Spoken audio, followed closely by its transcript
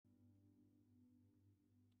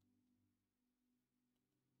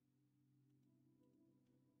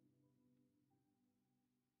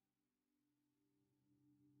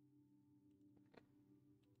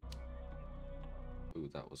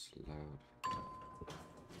that was loud.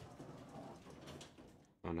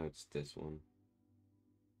 Oh no, it's this one.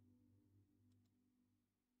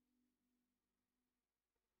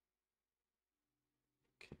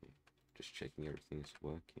 Okay, just checking everything is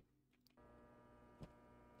working.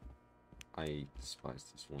 I despise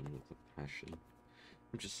this one with a passion.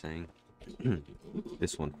 I'm just saying,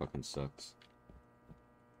 this one fucking sucks.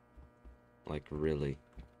 Like, really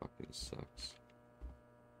fucking sucks.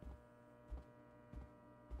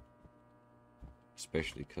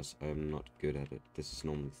 Especially because I'm not good at it. This is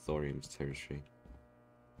normally Thorium's territory.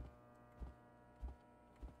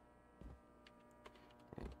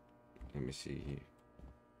 Right, let me see here.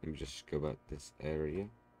 Let me just go about this area.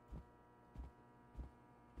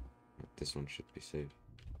 Right, this one should be safe.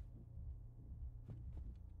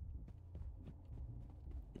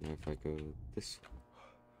 Now if I go this way.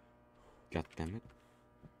 God damn it.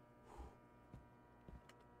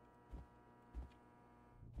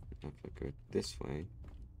 Now if I go this way.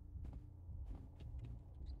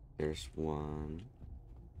 There's one.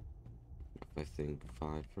 I think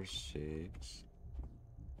 5 or 6.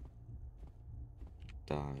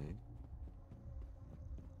 Die.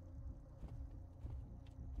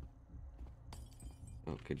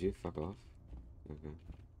 Oh, could you fuck off? Okay.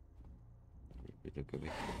 Look at me.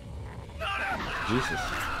 Jesus.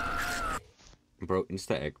 Bro,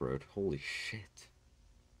 insta egg road. Holy shit.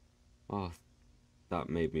 Oh, that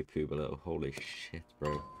made me poop a little. Holy shit,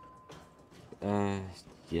 bro.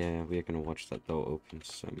 Yeah, we're gonna watch that door open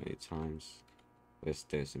so many times. Where's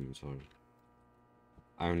this inventory?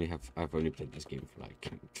 I've only played this game for like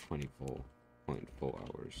 24.4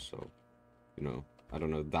 hours, so, you know, I don't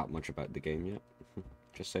know that much about the game yet.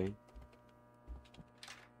 Just saying.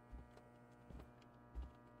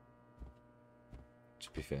 To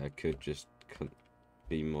be fair, I could just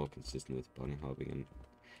be more consistent with bunny hopping, and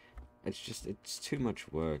it's too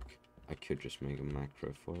much work. I could just make a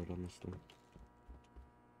macro for it, honestly.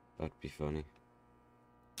 That'd be funny.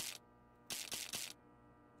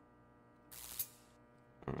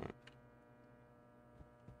 Alright.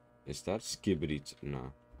 Is that skibbity?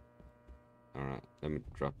 No. Alright, let me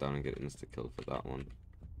drop down and get insta kill for that one.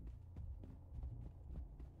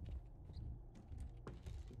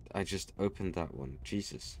 I just opened that one.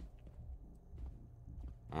 Jesus.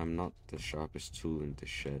 I'm not the sharpest tool in the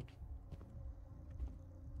shed.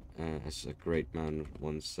 As a great man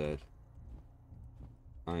once said,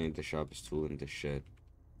 I ain't the sharpest tool in the shed.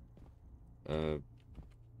 No.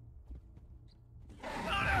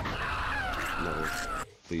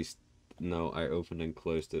 Please. No, I opened and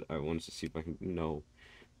closed it. I wanted to see if I can... No.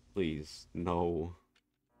 Please. No.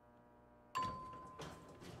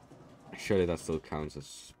 Surely that still counts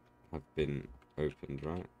as have been opened,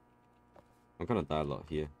 right? I'm gonna die a lot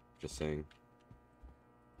here. Just saying.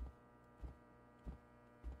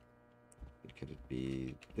 Could it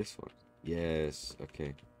be this one? Yes.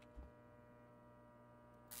 Okay.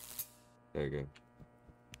 There we go.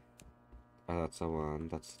 That's a 1.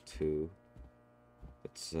 That's a 2.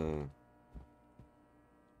 It's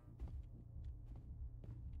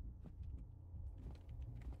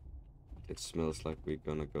It smells like we're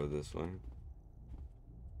gonna go this way.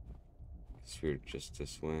 Because we're just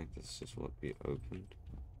this way. This is what we opened.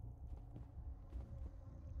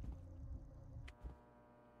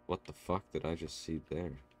 What the fuck did I just see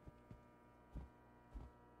there?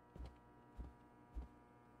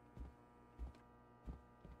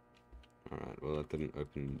 Alright, well I didn't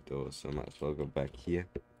open the door, so I might as well go back here.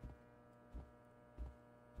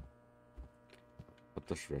 What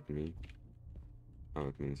does red mean? Oh,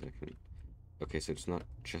 it means I can... Okay, so it's not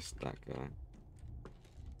just that guy.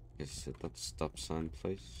 Is it that stop sign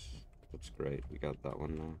place? That's great, we got that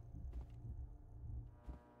one now.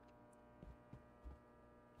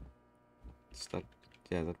 Is that...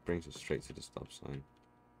 Yeah, that brings us straight to the stop sign.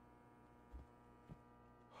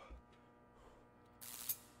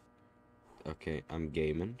 Okay, I'm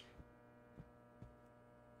gaming.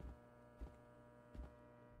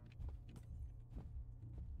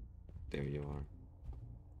 There you are.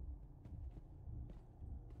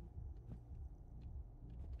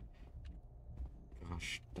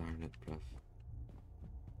 Gosh darn it, bruv.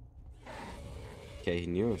 Okay, he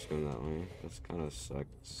knew I was going that way. That's kind of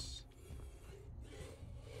sucks.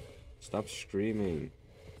 Stop screaming.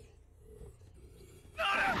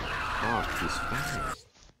 Fuck, he's fast.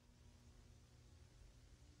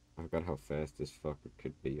 I forgot how fast this fucker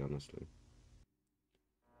could be, honestly.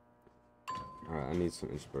 Alright, I need some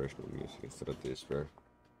inspirational music instead of this, bro.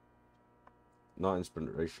 Not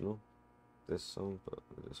inspirational, this song, but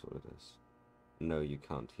it is what it is. No, you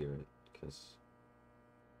can't hear it, because...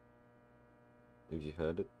 Have you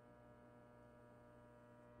heard it?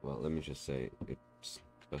 Well, let me just say, it's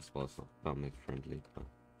first of all, it's not family friendly, but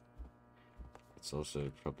it's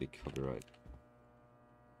also probably copyright.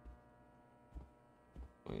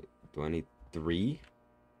 Wait, do I need 3?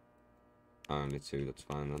 Only 2, that's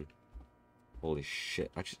fine then. Holy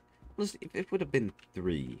shit, I just... Honestly, if it would have been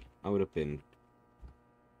 3, I would have been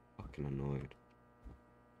fucking annoyed.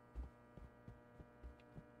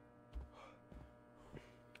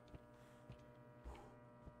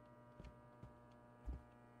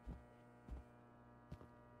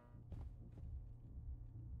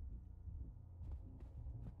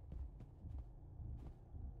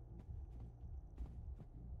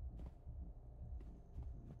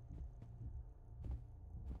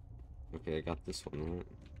 Okay, I got this one, right?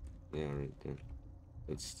 Yeah, right there.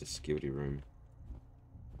 It's the security room.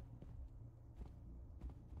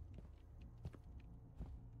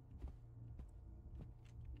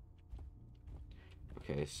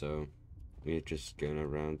 Okay, so we're just going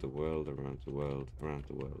around the world, around the world, around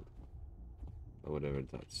the world. Or whatever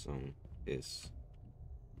that song is.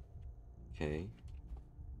 Okay.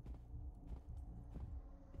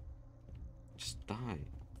 Just die,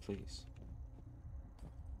 please.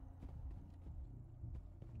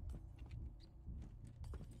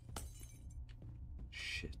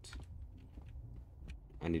 Shit.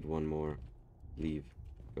 I need one more. Leave.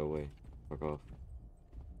 Go away. Fuck off.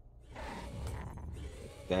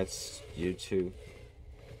 That's you too.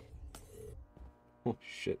 Oh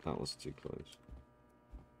shit, that was too close.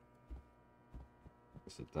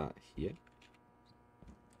 Is it that here?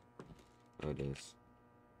 Oh, it is.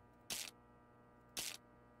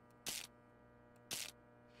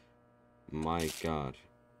 My god.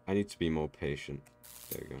 I need to be more patient.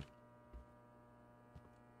 There we go.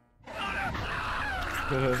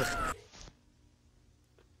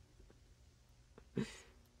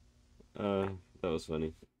 That was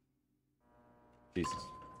funny. Jesus.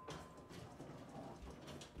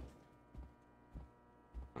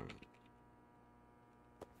 Alright.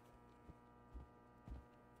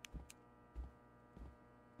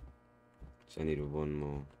 So I need one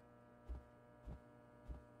more.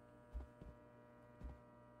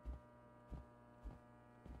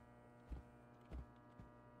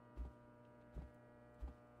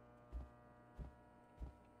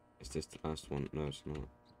 Is this the last one? No, it's not.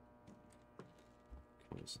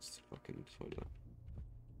 Come on, this is the fucking toilet.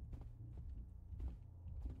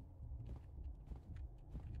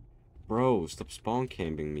 Bro, stop spawn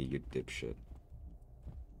camping me, you dipshit.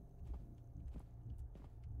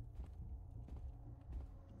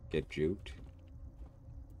 Get juked.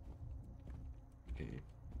 Okay.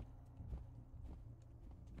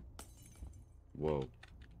 Whoa.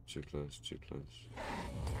 Too close, too close.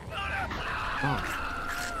 Oh.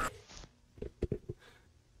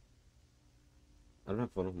 I don't have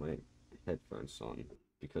one of my headphones on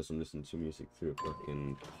because I'm listening to music through a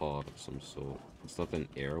fucking pod of some sort. It's not an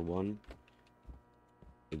Air one.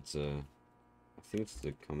 It's I think it's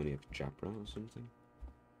the company of Japra or something.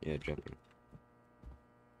 Yeah, Japra.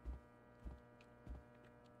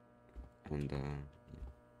 And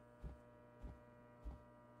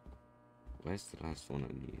where's the last one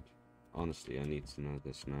I need? Honestly, I need to know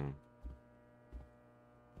this now.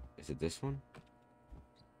 Is it this one?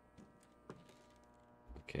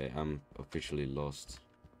 Okay, I'm officially lost.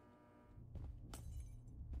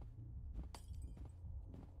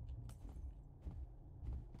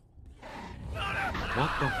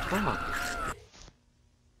 What the fuck?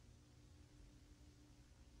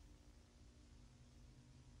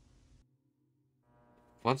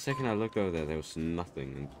 One second I looked over there was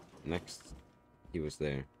nothing, and next he was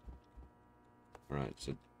there. Alright,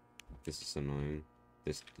 so this is annoying.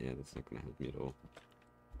 This, yeah, that's not gonna help me at all.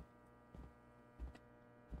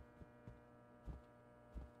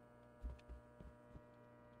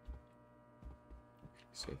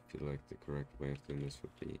 So I feel like the correct way of doing this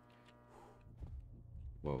would be...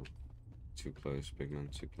 Whoa. Too close, big man,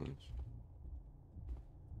 too close.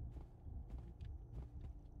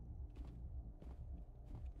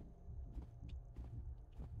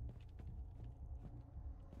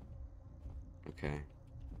 Okay.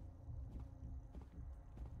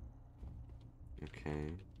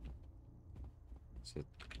 Okay. So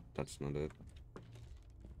that's not it.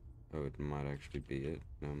 Oh, it might actually be it.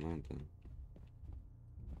 Never mind then.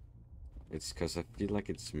 It's because I feel like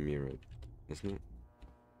it's mirrored, isn't it?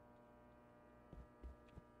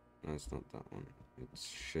 No, it's not that one. It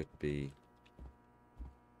should be...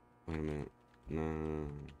 Wait a minute. No.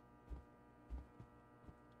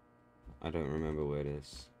 I don't remember where it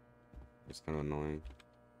is. It's kind of annoying.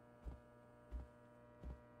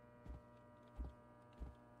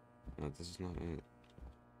 No, this is not it.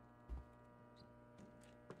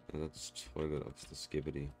 Oh, that's toilet, that's the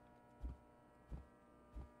skibbity.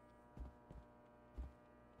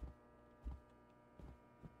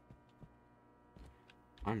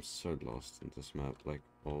 I'm so lost in this map, like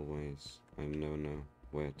always. I don't know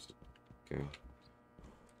where to go.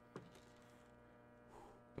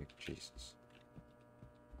 Like, Jesus.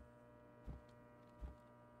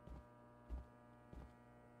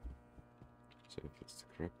 So if it's the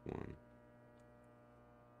correct one.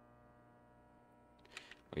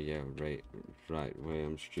 Oh yeah, right, wait,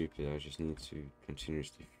 I'm stupid. I just need to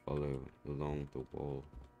continuously follow along the wall.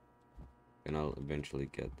 And I'll eventually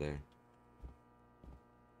get there.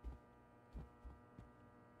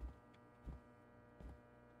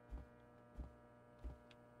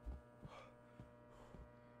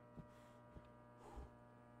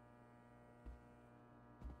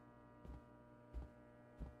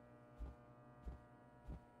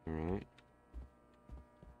 Alright.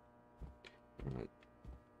 Alright.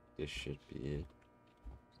 This should be it.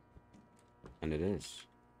 And it is.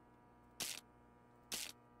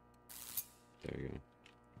 There we go.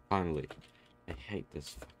 Finally. I hate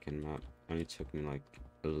this fucking map. It only took me like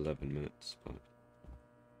 11 minutes, but...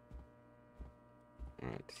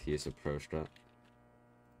 Alright, here's a pro strat.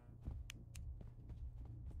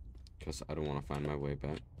 Because I don't want to find my way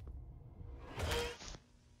back.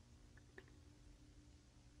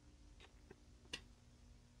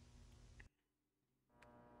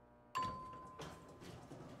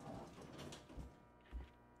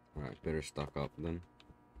 Alright, better stock up then.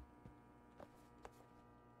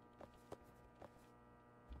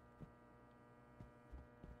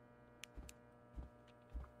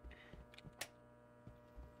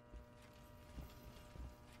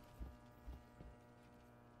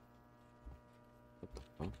 What the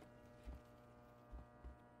fuck?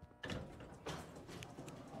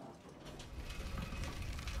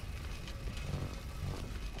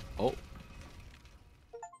 Oh!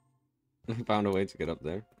 I found a way to get up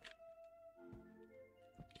there.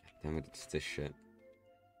 Damn it, it's this shit.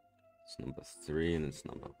 It's number 3 and it's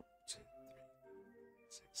number 2, 3,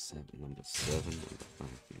 6, 7, number 7, number 5,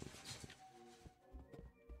 number 6.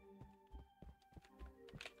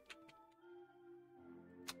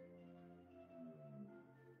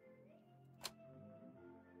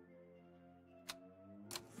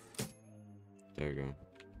 There we go.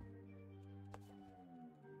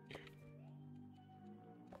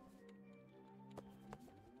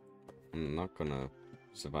 I'm not gonna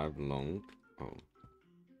survive long. Oh.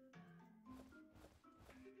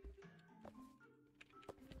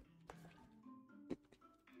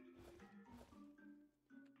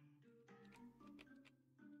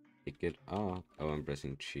 Pick it up. Oh, I'm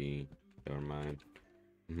pressing Chi. Never mind.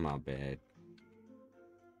 My bad.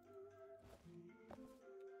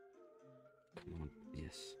 Come on.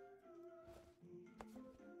 Yes.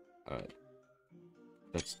 Alright.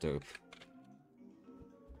 That's dope.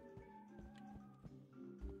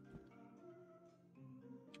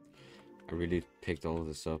 I really picked all of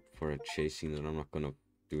this up for a chasing that I'm not gonna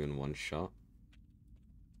do in one shot.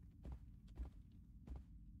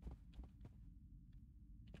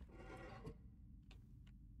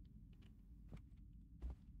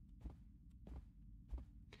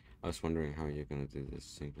 I was wondering how you're gonna do this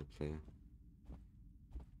single player.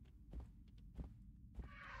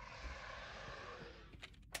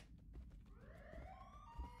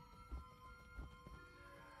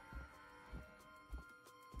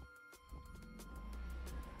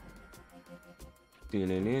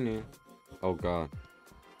 Oh god.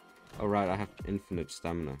 Oh right, I have infinite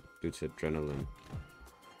stamina due to adrenaline.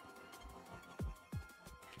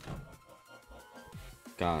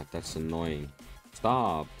 God, that's annoying.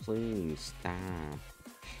 Stop, please, stop.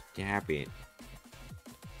 Stab it.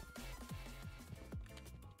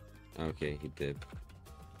 Okay, he did.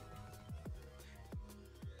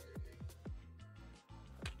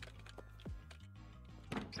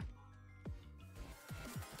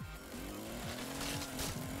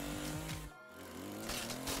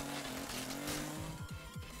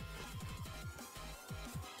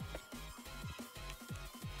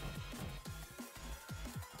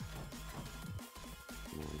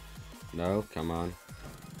 No, come on.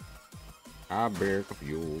 I bear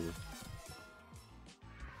fuel.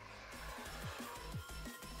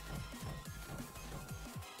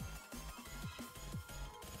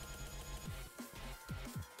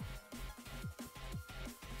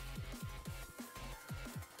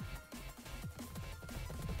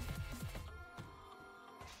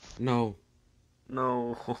 No.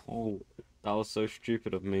 No. That was so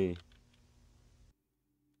stupid of me.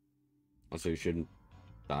 Also, you shouldn't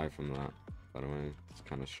die from that, by the way. It's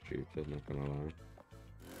kind of stupid, not gonna lie.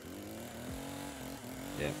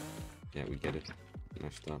 Yeah. Yeah, we get it.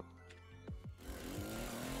 Nice start.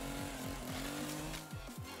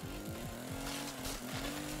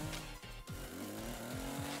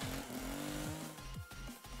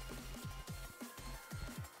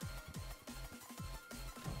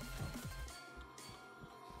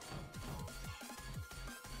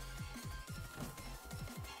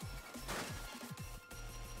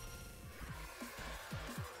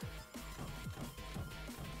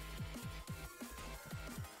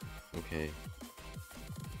 Okay.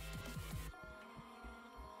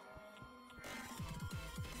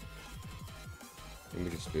 Let me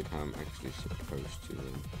just do how I'm actually supposed to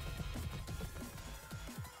then.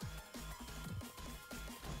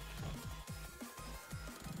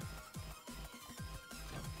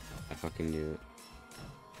 I fucking knew it.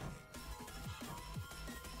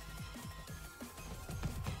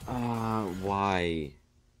 Why?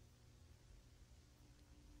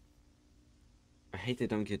 I hate they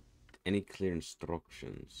don't get any clear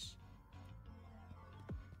instructions.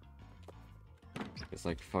 It's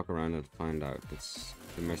like fuck around and find out. That's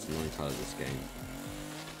the most annoying part of this game.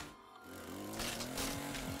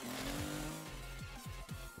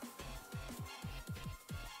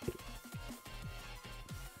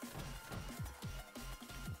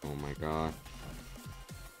 Oh my god.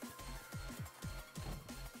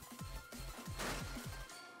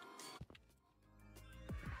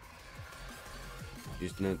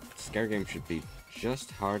 Just know, scare game should be just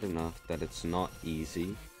hard enough that it's not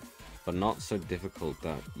easy, but not so difficult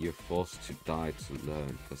that you're forced to die to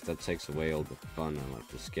learn, because that takes away all the fun and like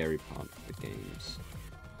the scary part of the games.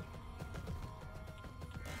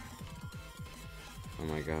 Oh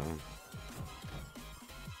my god.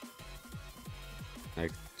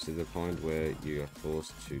 Like, to the point where you are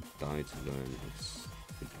forced to die to learn,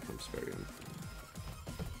 it becomes very unfun.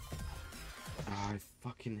 Oh, I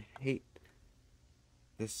fucking hate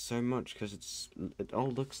this so much, because it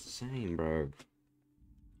all looks the same, bro.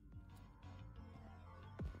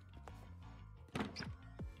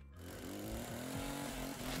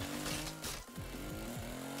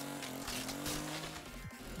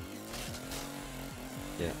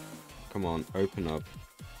 Yeah, come on, open up.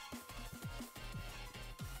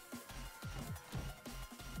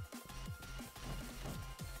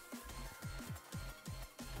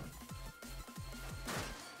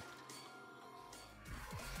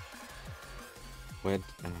 Where?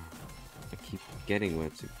 I keep forgetting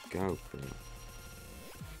where to go, bro.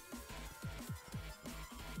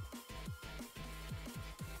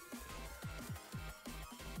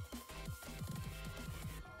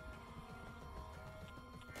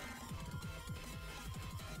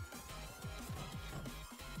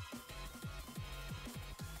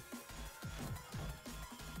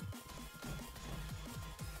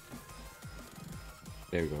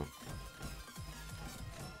 There we go.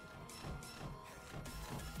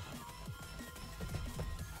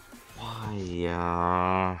 Why?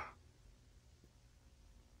 Yeah,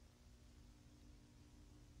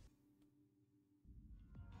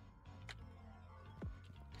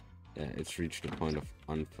 it's reached a point of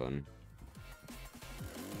unfun.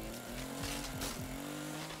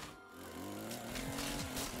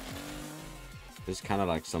 It's kind of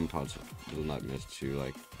like some parts of Little Nightmares 2,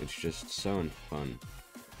 like, it's just so unfun.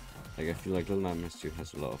 Like, I feel like Little Nightmares 2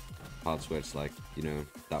 has a lot of parts where it's like, you know,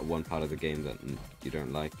 that one part of the game that you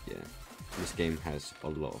don't like, yeah. This game has a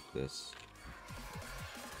lot of this.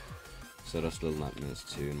 So does Little Nightmares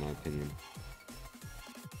 2, in my opinion.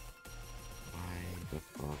 Why the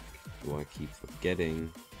fuck do I keep forgetting?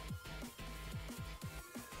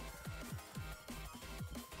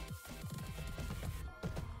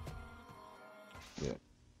 Yeah.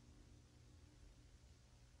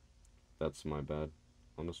 That's my bad,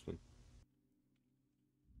 honestly.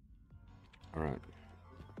 Alright.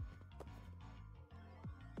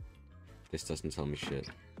 This doesn't tell me shit.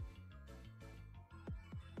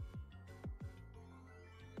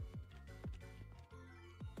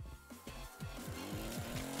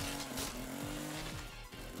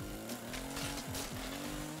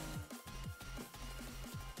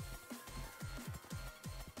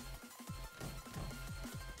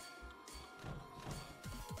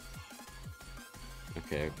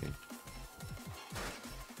 Okay, okay.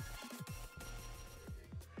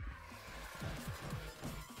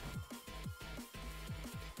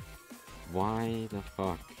 Why the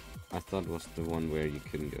fuck? I thought it was the one where you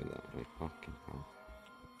couldn't go that way. Fucking hell.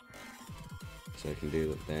 So I can do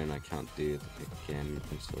that there and I can't do it again,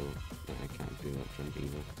 and so I can't do that jump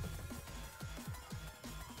either.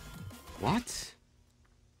 What?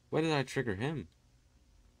 Why did I trigger him?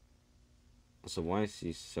 So why is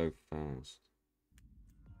he so fast?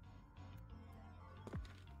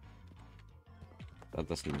 That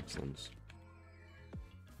doesn't make sense.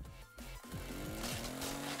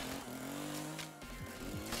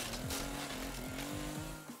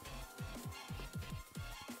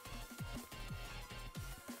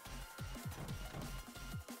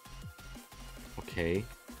 Okay.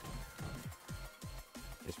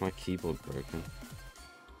 Is my keyboard broken?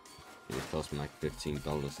 It cost me like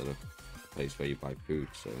 $15 at a place where you buy food,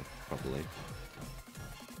 so probably.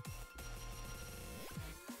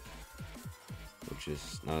 Which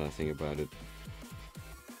is, now that I think about it,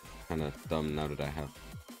 kind of dumb now that I have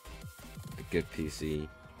a good PC,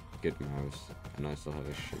 good mouse, and I still have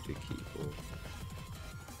a shitty keyboard.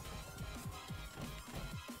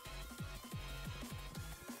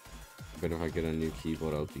 But if I get a new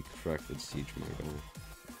keyboard, I'll be cracked with Siege Mode.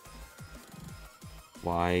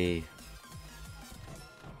 Why?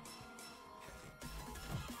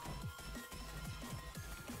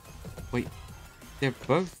 Wait, they're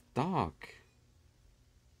both dark.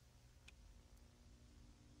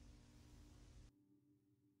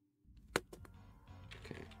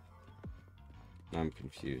 Okay. Now I'm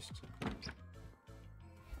confused.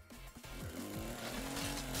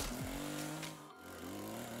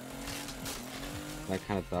 That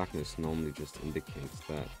kind of darkness normally just indicates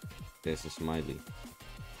that there's a smiley.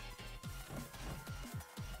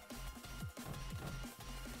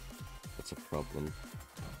 That's a problem.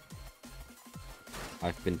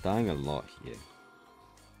 I've been dying a lot here,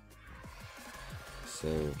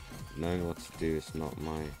 so knowing what to do is not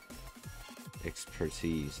my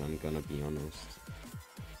expertise, I'm gonna be honest.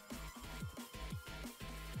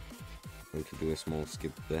 We could do a small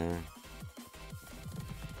skip there.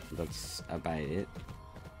 That's about it.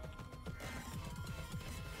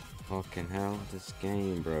 Fucking hell, this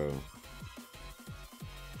game, bro.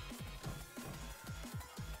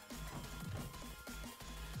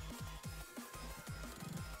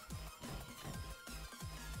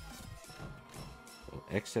 Well,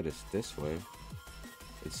 exit is this way.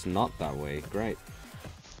 It's not that way. Great.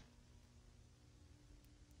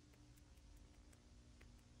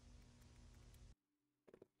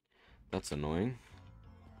 That's annoying.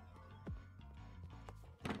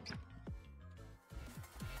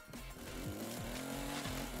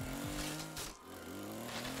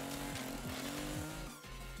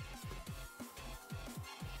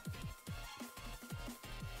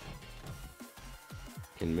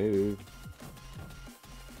 Can move.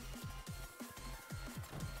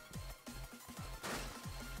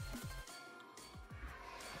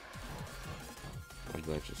 Why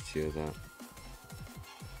did I just hear that?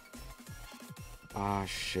 Ah,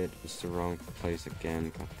 shit, it's the wrong place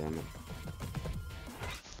again, god damn it.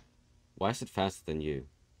 Why is it faster than you?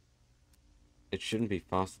 It shouldn't be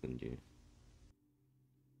faster than you.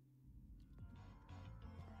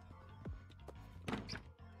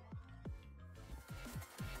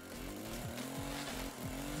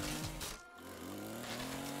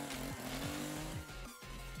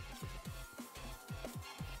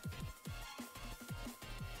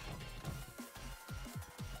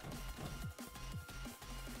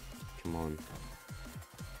 Come on.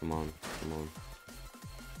 Come on, come on.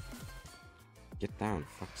 Get down,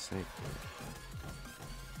 fuck's sake.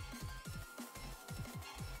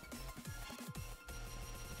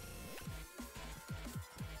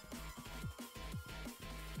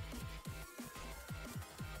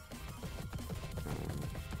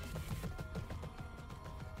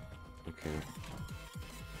 Okay.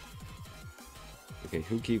 Okay,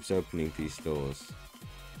 who keeps opening these doors?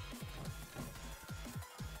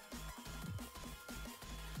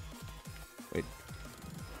 Wait.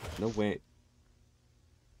 No way.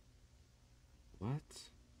 What?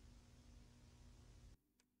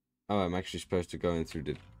 Oh, I'm actually supposed to go in through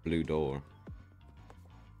the blue door.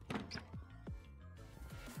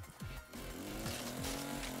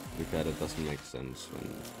 Okay, that doesn't make sense when...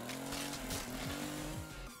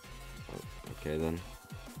 Oh, okay then.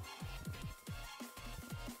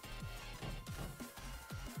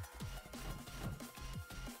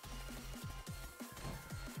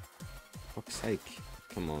 Fuck's sake.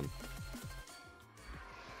 Come on.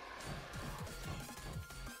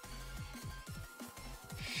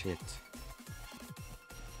 Shit.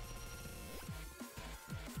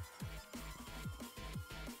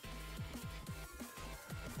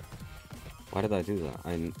 Why did I do that?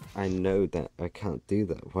 I know that I can't do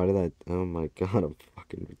that. Why did I... Oh my god, I'm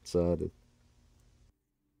fucking retarded.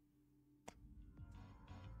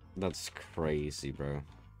 That's crazy, bro.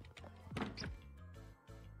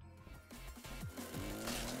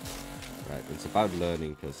 Right, it's about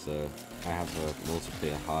learning, because I have a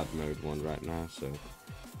multiplayer hard mode one right now, so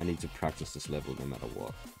I need to practice this level no matter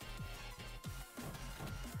what.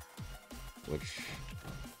 which...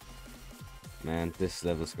 Man, this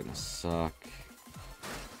level's gonna suck.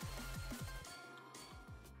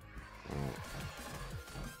 Alright.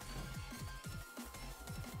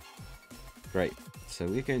 Great, so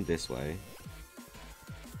we're going this way.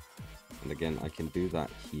 And again, I can do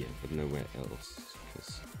that here, but nowhere else.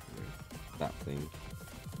 Because, you know, that thing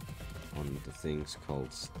on the thing's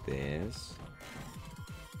called stairs.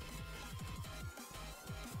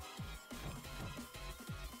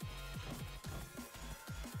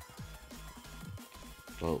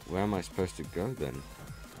 Well, where am I supposed to go then?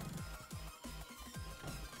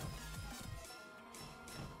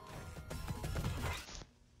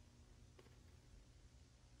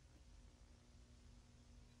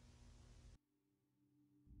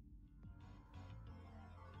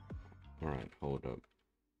 Alright, hold up.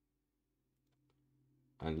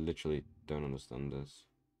 I literally don't understand this.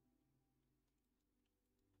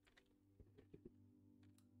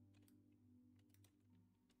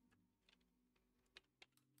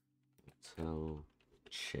 Tell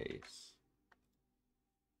Chase.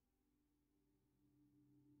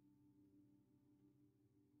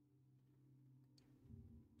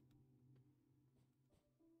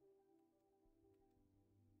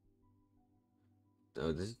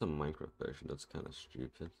 Oh, this is the Minecraft version. That's kind of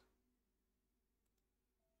stupid.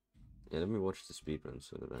 Yeah, let me watch the speedrun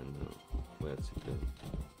so that I know where to go.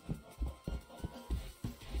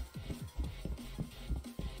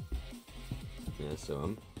 Yeah, so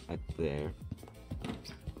I'm at there.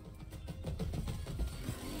 Okay,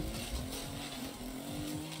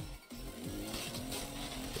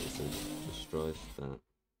 so it destroys that.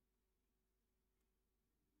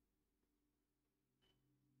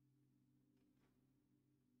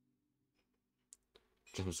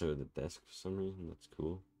 Jumps over the desk for some reason. That's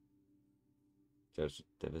cool. There's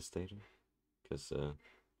Devastator, because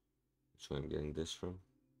that's where I'm getting this from.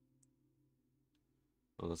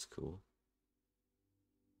 Oh, that's cool.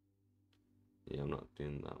 Yeah, I'm not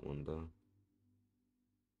doing that one though.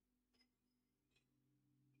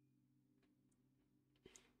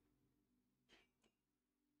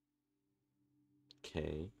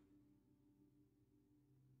 Okay.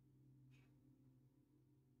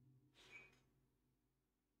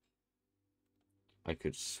 I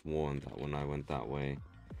could sworn that when I went that way,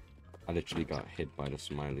 I literally got hit by the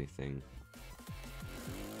smiley thing.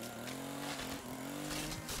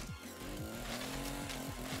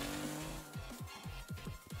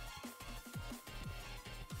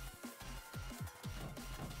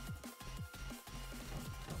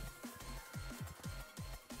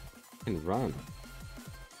 And run.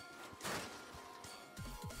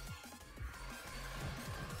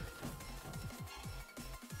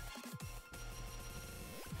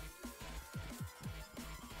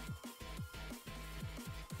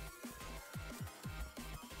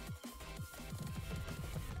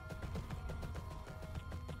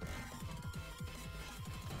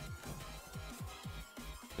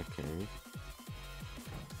 Okay.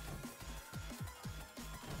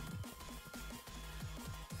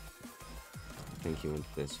 I think he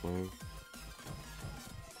went this way.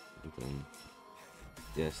 And then,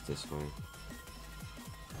 yes, this way.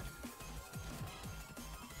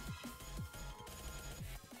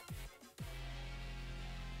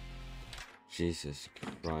 Jesus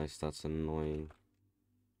Christ, that's annoying.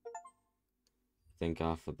 Thank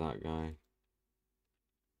God for that guy.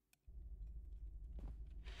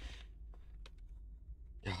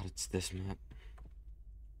 God, it's this map.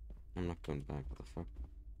 I'm not going back, what the fuck?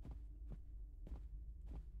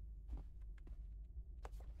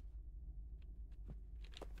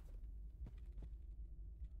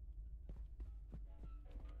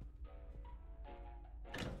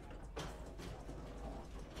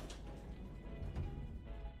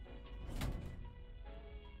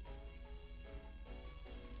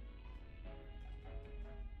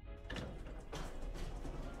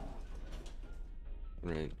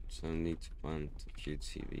 Right, so I need to find a few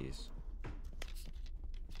TVs.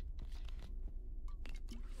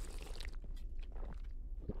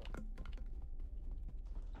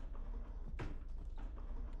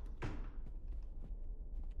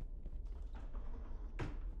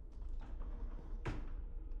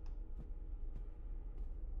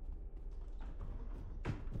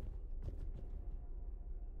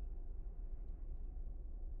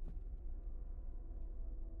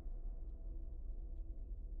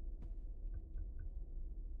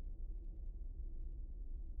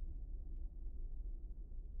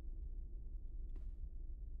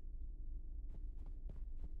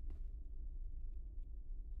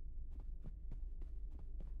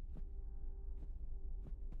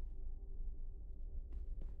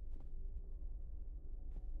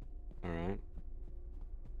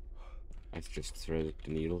 I've just threaded the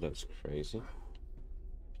needle, that's crazy.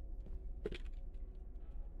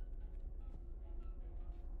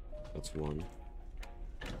 That's one.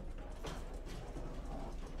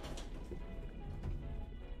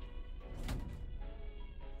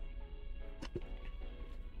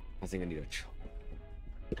 I think I need a chop.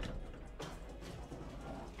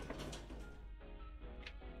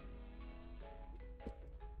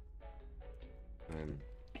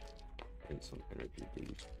 Get some energy,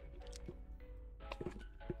 dude.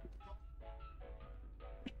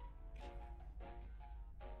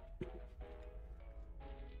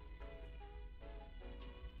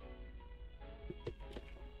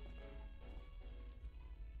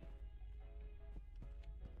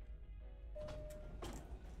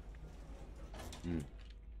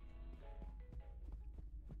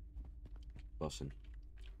 Bussin'.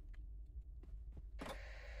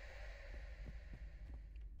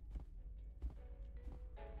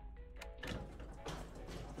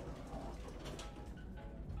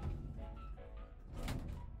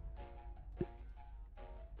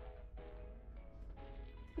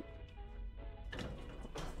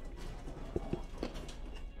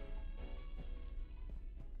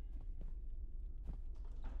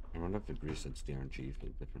 I wonder if it resets the RNG for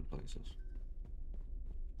different places.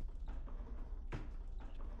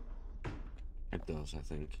 It does, I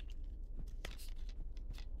think.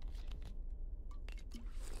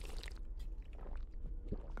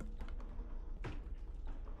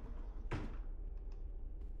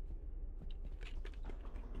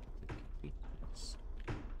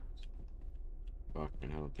 Fucking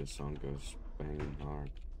hell, this song goes banging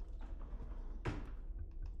hard.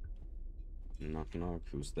 Knock knock,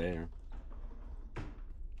 who's there?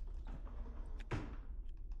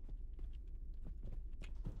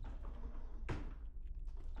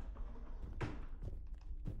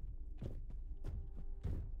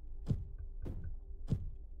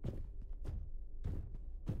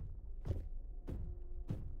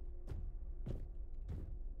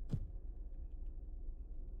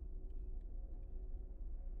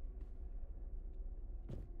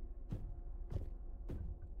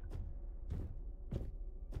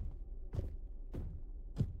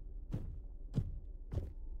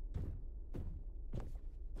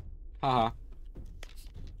 Haha.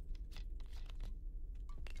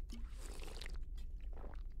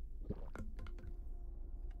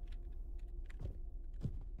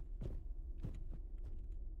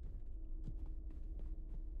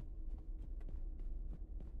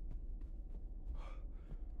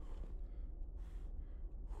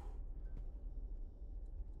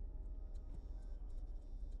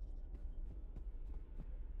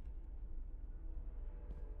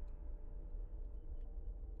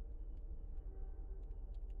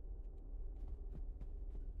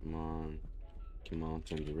 Come on,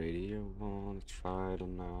 turn the radio on, let's try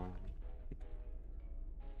tonight.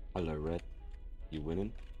 Hello, Red. You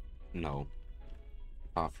winning? No.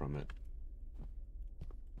 Far from it.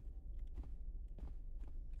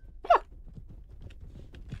 Ah!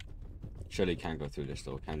 Surely you can't go through this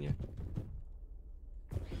though, can you?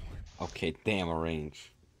 Okay, damn a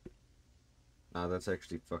range. Nah, that's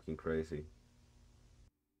actually fucking crazy.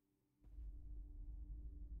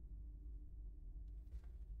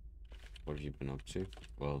 What have you been up to?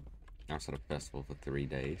 Well, I was at a festival for 3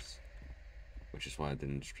 days, which is why I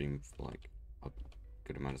didn't stream for like a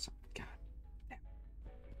good amount of time. God damn.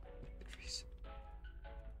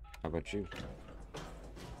 How about you?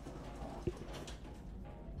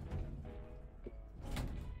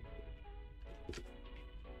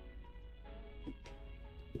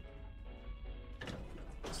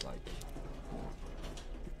 It's like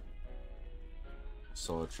I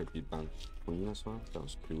saw a tribute band Queen as well. That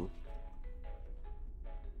was cool.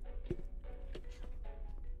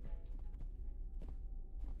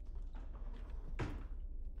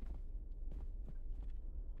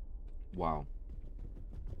 Wow.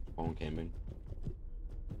 Phone came in.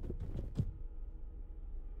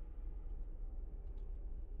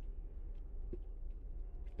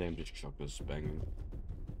 Damn, this truck was banging.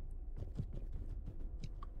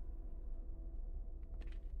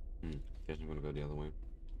 Guess I'm gonna go the other way.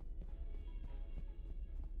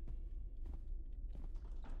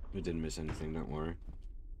 We didn't miss anything, don't worry.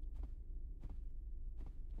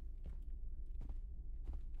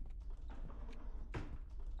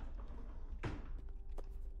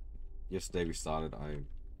 Yesterday we started,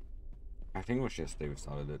 I think it was yesterday we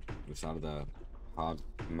started it. We started a hard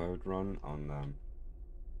mode run on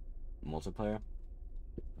multiplayer.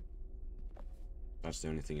 That's the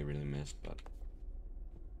only thing I really missed, but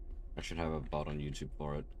I should have a bot on YouTube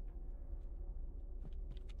for it.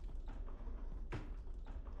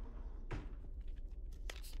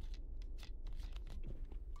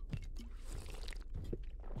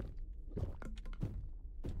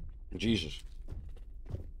 Jesus.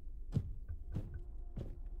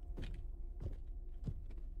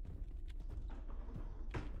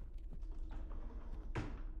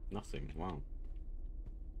 Nothing. Wow.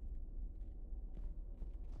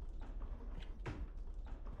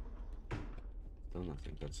 Still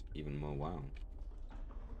nothing. That's even more wow.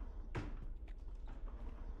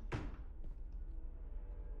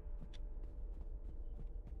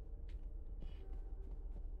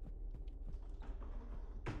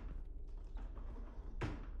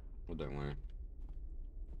 Well, don't worry.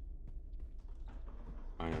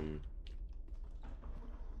 I'm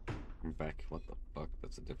back. What the fuck?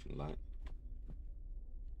 That's a different light.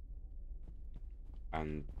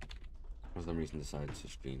 And for some reason decided to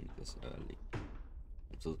stream this early.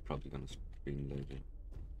 I'm still probably gonna stream later,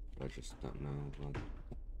 but I just don't know what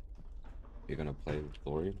you're gonna play with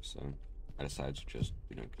Glory, so I decided to just,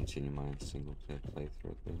 you know, continue my single player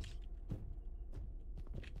playthrough of this.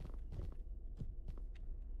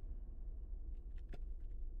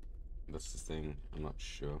 That's the thing, I'm not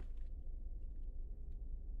sure.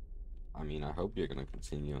 I mean, I hope you're gonna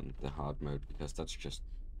continue on the hard mode, because that's just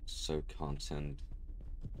so content.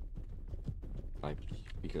 Like,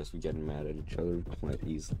 because we get mad at each other quite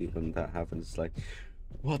easily when that happens. It's like,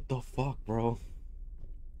 what the fuck, bro?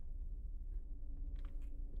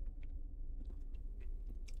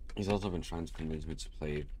 He's also been trying to convince me to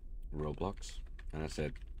play Roblox, and I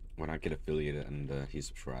said, when I get affiliated and he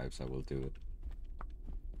subscribes, I will do it.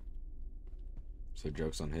 So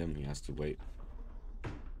joke's on him, he has to wait.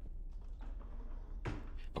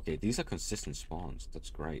 Okay, these are consistent spawns,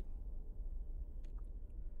 that's great.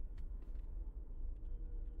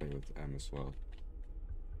 Play with M as well.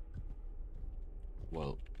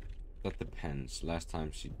 Well, that depends. Last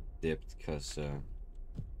time she dipped because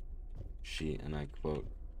she, and I quote,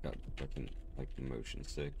 got fucking like motion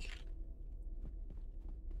sick.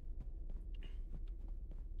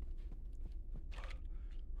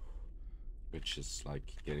 Which is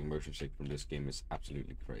like, getting motion sick from this game is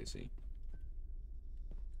absolutely crazy.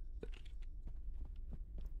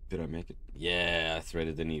 Did I make it? Yeah, I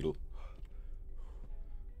threaded the needle.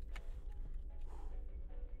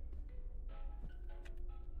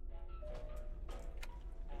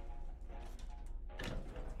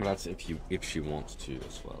 But that's if she wants to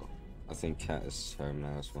as well. I think Cat is home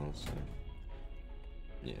now as well, so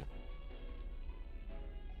yeah.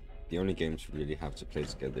 The only games we really have to play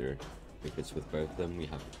together, if it's with both of them, we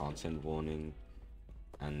have content warning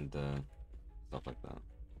and stuff like that.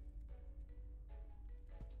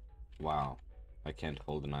 Wow, I can't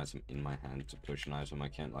hold an item in my hand to push an item. I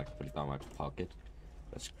can't like put it down my pocket.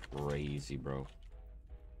 That's crazy, bro.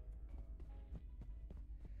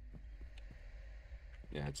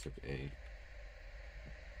 Yeah, it took A.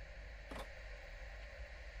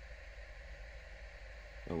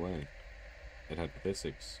 No way. It had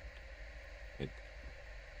physics.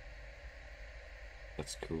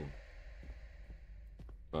 That's cool.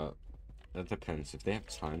 But that depends. If they have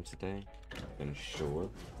time today, then sure,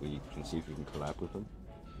 we can see if we can collab with them.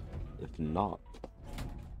 If not,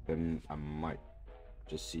 then I might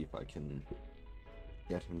just see if I can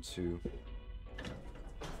get him to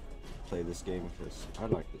play this game, because I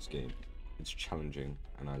like this game. It's challenging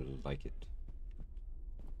and I like it.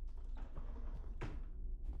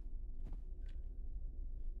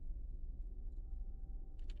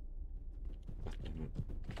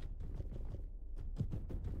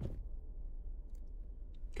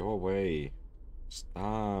 Go away.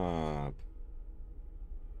 Stop.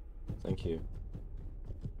 Thank you.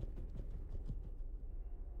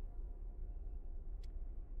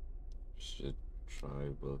 Should try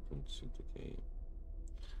welcome to the game.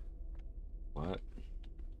 What?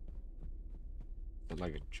 Is that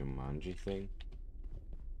like a Jumanji thing?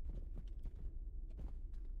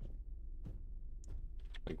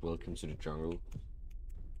 Like welcome to the jungle?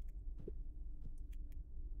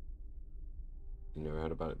 You never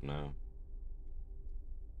heard about it? No.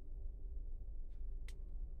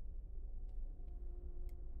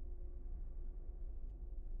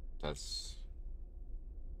 It's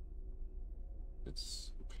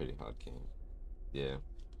a pretty hard game. Yeah.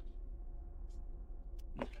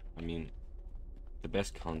 I mean, the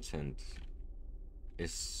best content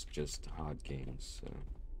is just hard games, so.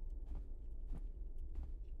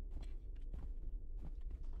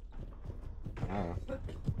 Ah.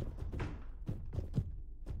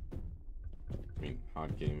 I mean,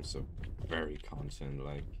 hard games are very content,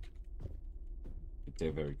 like,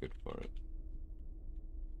 they're very good for it.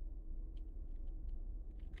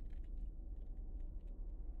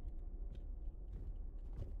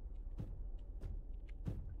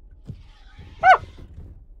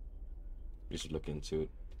 You should look into it.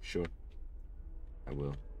 Sure. I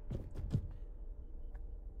will.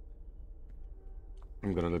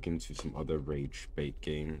 I'm gonna look into some other rage bait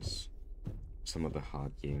games. Some other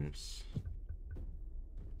hard games.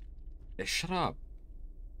 Hey, shut up!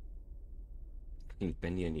 Fucking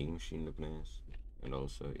Bendy and the Machine looking ass. And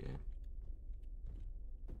also, yeah.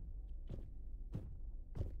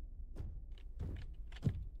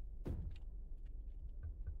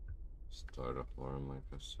 Start a horror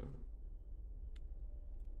Minecraft server.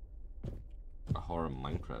 A horror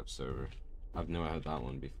Minecraft server? I've never had that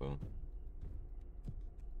one before.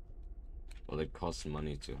 Well, it costs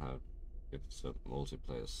money to have. If it's a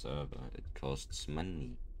multiplayer server, it costs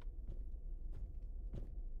money.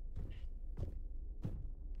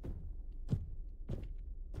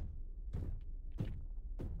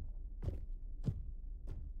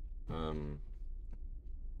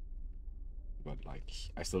 But like,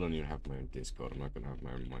 I still don't even have my own Discord. I'm not gonna have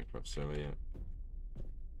my own Minecraft server yet.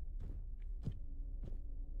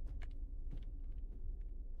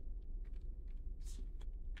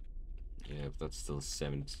 Yeah, but that's still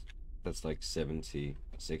 70. That's like 60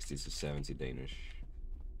 to 70 Danish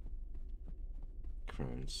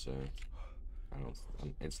crowns. So I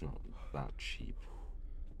don't. It's not that cheap.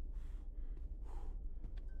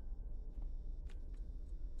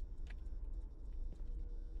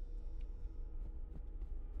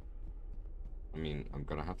 I mean, I'm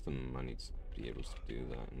gonna have the money to be able to do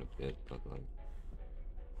that in a bit, but like,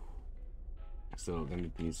 still,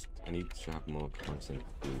 then I need to have more content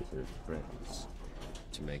to do with friends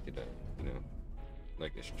to make it a,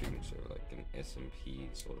 like a stream server, like an SMP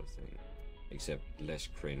sort of thing, except less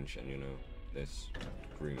cringe and less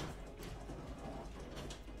green.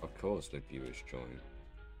 Of course, let viewers join,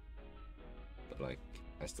 but like,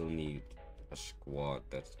 I still need a squad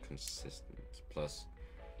that's consistent. Plus,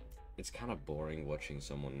 it's kind of boring watching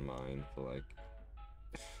someone mine for like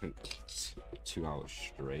 2 hours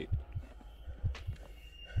straight.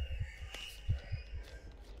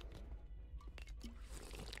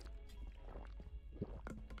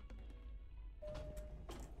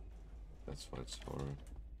 That's why it's horror.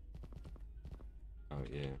 Oh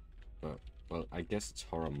yeah, but well, I guess it's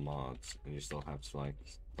horror mods, and you still have to like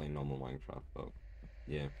play normal Minecraft. But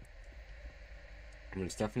yeah, I mean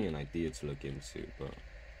it's definitely an idea to look into, but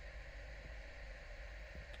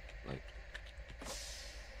like,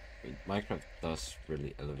 I mean, Minecraft does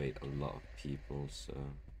really elevate a lot of people's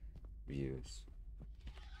views.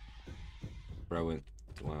 Bro,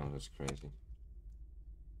 wow, that's crazy.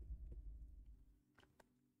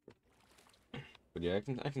 But yeah,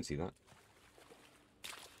 I can see that.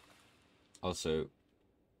 Also,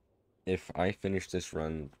 if I finish this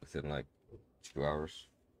run within like 2 hours,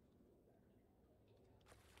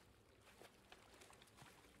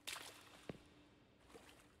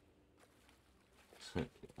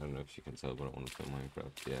 I don't know if you can tell, but I want to play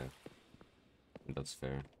Minecraft. Yeah, that's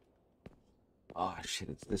fair. Oh shit!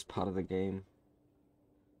 It's this part of the game.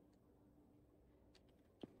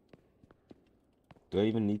 Do I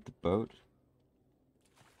even need the boat?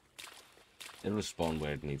 It'll spawn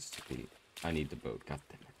where it needs to be. I need the boat. God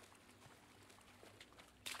damn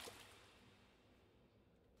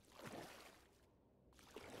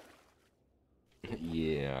it.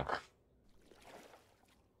 Yeah.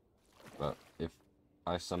 But if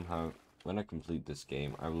I somehow, when I complete this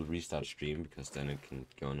game, I will restart stream because then it can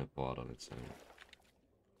go on a VOD on its own.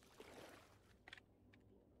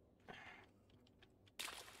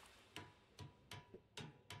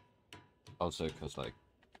 Also, because like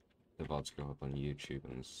the VODs go up on YouTube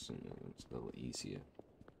and it's a little easier.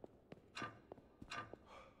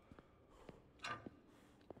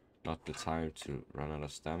 Not the time to run out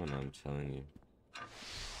of stamina, I'm telling you.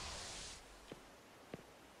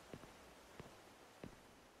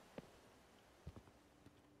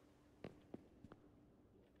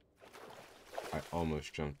 I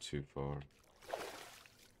almost jumped too far.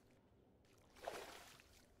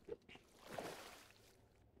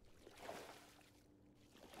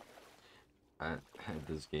 I had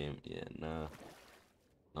this game, yeah, nah.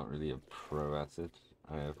 Not really a pro at it.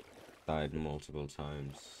 I have died multiple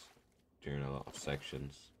times during a lot of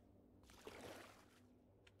sections.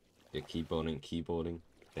 Yeah, keyboarding.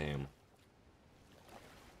 Damn.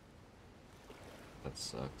 That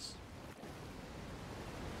sucks.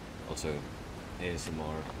 Also,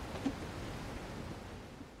 ASMR.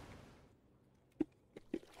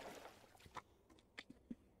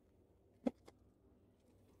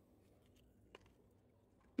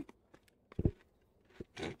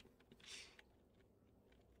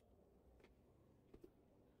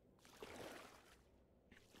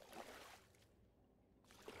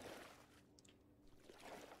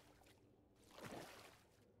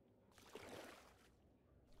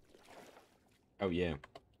 Oh yeah,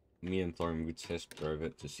 me and Thorin, we test drove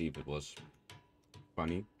it to see if it was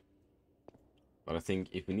funny. But I think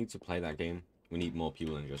if we need to play that game, we need more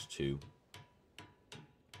people than just 2.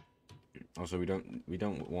 Also, we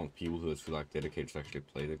don't want people who feel like dedicated to actually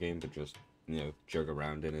play the game, but just, you know, joke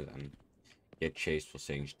around in it and get chased for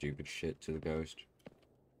saying stupid shit to the ghost.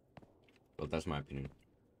 Well, that's my opinion.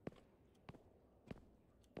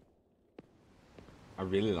 I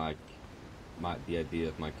really like the idea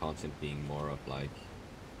of my content being more of like,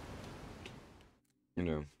 you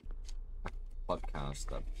know, a podcast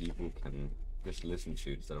that people can just listen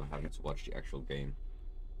to instead of having to watch the actual game.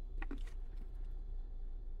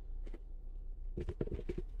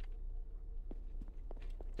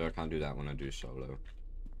 So I can't do that when I do solo.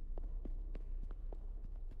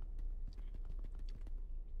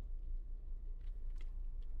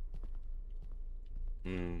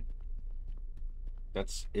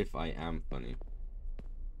 That's if I am funny.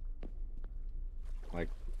 Like,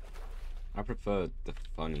 I prefer the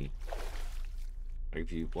funny. Like,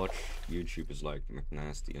 if you watch YouTubers like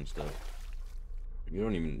McNasty and stuff, you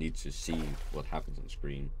don't even need to see what happens on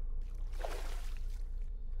screen.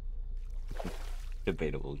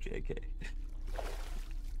 Debatable, JK.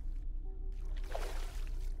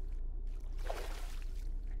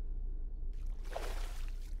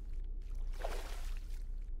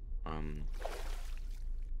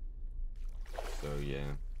 So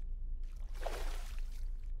yeah.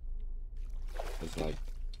 It's like,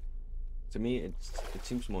 to me, it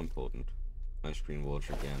seems more important. Ice cream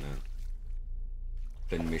water again,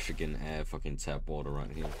 than Michigan air fucking tap water right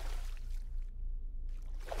here.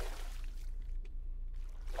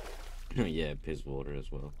 Yeah, piss water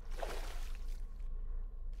as well.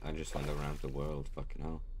 I just went around the world, fucking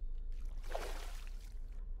hell.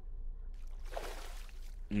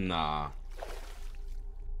 Nah.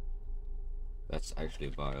 That's actually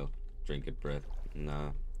vile. Drink it, bread.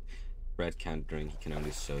 Nah. Bread can't drink, he can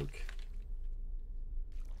only soak.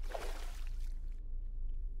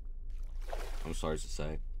 I'm sorry to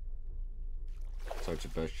say. Sorry to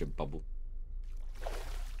burst your bubble.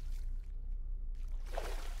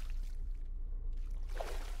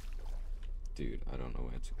 Dude, I don't know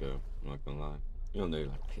where to go. I'm not gonna lie. You don't know,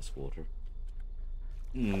 like piss water.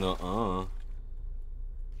 Nuh-uh. Oh,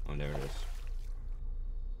 there it is.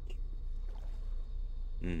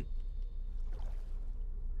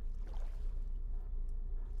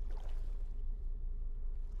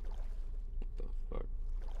 What the fuck?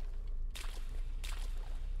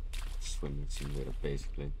 Swimming simulator,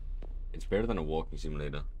 basically. It's better than a walking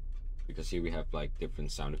simulator. Because here we have, like,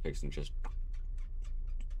 different sound effects and just...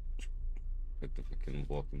 like the fucking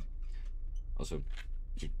walking. Also...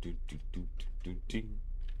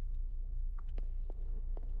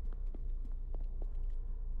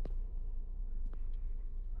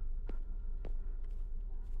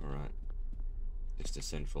 Alright. It's the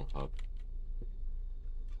central hub.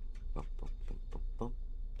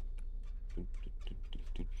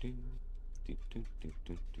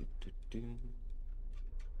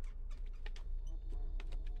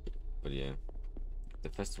 But yeah, the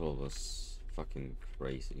festival was fucking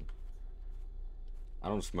crazy. I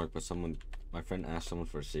don't smoke, but my friend asked someone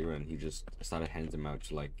for a cigarette and he just started handing them out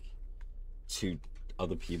to like 2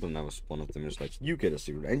 other people, and I was one of them. Just like, you get a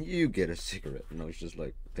cigarette and you get a cigarette, and I was just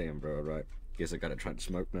like, damn, bro, right? Guess I gotta try to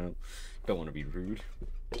smoke now. Don't want to be rude.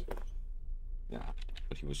 Yeah,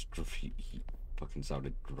 but he fucking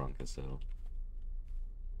sounded drunk as hell.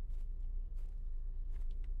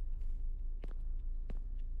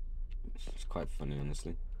 It's quite funny,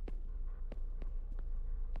 honestly.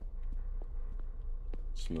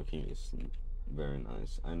 Smoking is very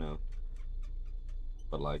nice, I know.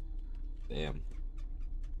 But like, damn.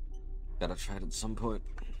 Gotta try it at some point.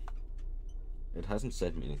 It hasn't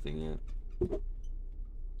said me anything yet.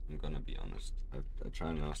 I'm gonna be honest. I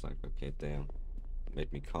tried and I was like, okay, damn.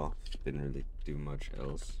 Made me cough. Didn't really do much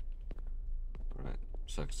else. Alright.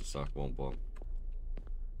 Sucks to suck, won't bump.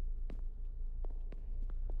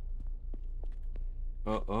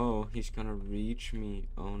 Oh, he's gonna reach me.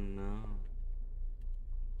 Oh no.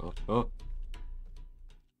 Oh.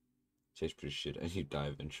 Tastes pretty shit, and you die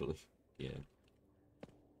eventually. Yeah.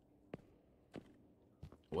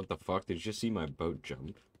 What the fuck? Did you just see my boat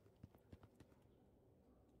jump?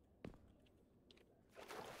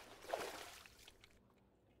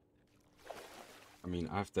 I mean,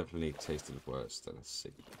 I've definitely tasted worse than a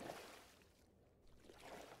sea.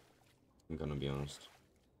 I'm gonna be honest.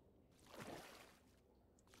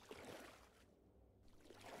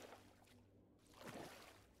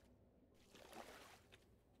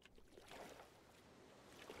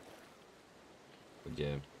 But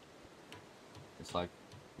yeah. It's like,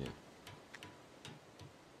 yeah.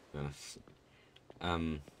 honest.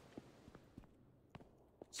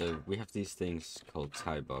 So we have these things called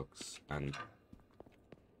Thai box, and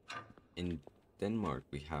in Denmark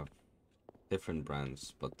we have different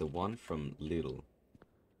brands, but the one from Lidl,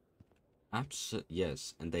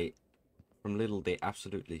 yes, and from Lidl they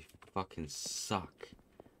absolutely fucking suck.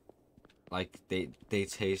 Like they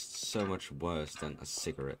taste so much worse than a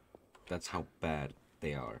cigarette. That's how bad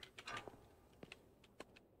they are.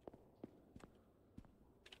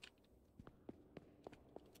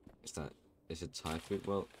 Is it Thai food?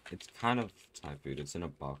 Well, it's kind of Thai food. It's in a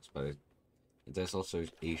box, but there's also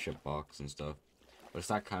Asia box and stuff. But it's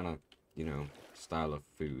that kind of, you know, style of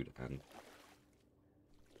food. And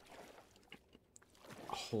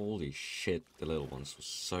holy shit, the little ones were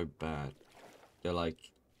so bad.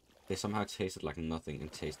 They somehow tasted like nothing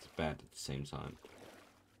and tasted bad at the same time.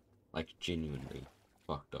 Like genuinely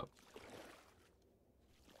fucked up.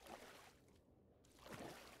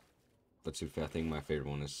 But to be fair, I think my favorite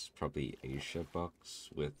one is probably Asia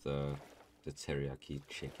box with the teriyaki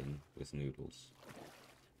chicken with noodles.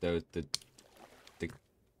 The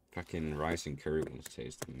fucking rice and curry ones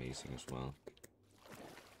taste amazing as well.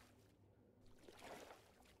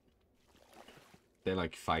 They're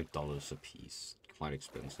like $5 a piece, quite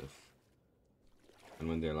expensive. And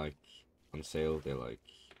when they're like on sale, they're like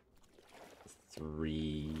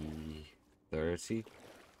 $3.30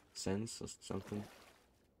 or something.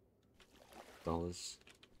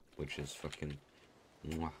 Which is fucking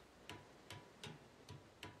mwah.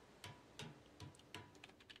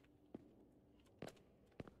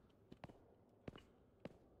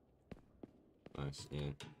 Nice,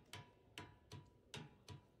 yeah.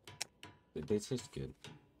 They taste good.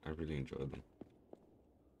 I really enjoy them.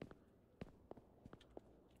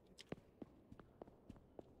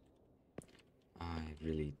 I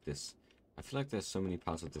feel like there's so many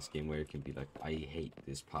parts of this game where it can be like, I hate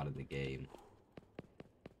this part of the game.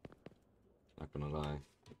 Not gonna lie.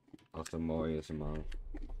 After more ASMR,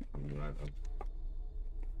 I'm right up.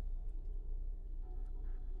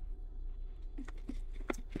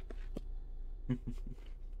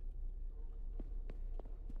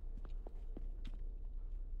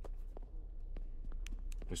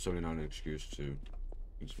 It's totally not an excuse to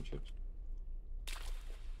eat some chips.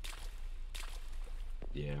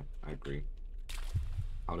 Yeah, I agree.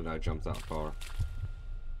 How did I jump that far?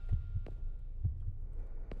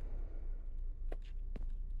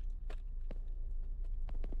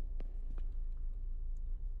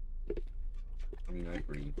 I mean, I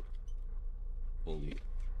agree fully.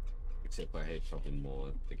 Except I hate probably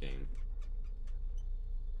more the game.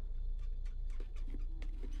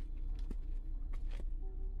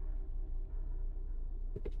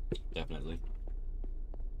 Definitely.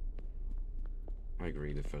 I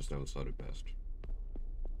agree, the first levels are the best.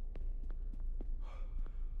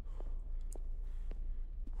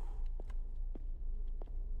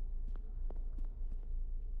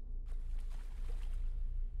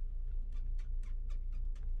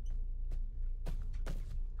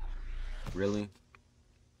 Really?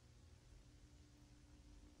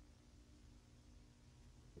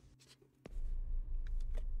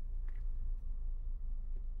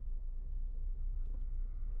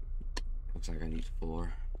 Looks like I need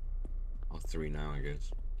 4. Or 3 now, I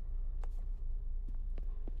guess.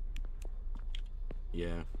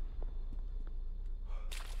 Yeah.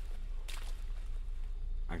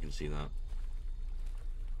 I can see that.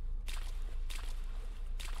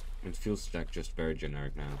 It feels like just very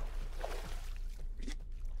generic now.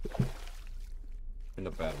 In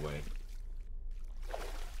a bad way.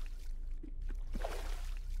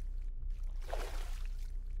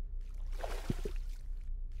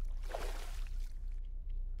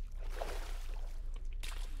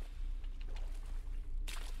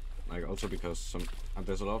 Like, also because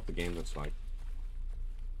there's a lot of the game that's like,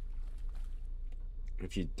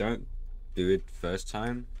 if you don't do it first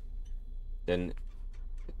time, then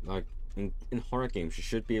like in horror games you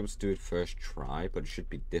should be able to do it first try, but it should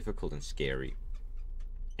be difficult and scary.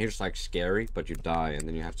 Here's like scary, but you die, and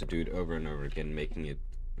then you have to do it over and over again, making it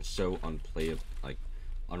so unplayable, like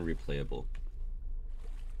unreplayable.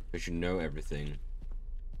 Because you know everything.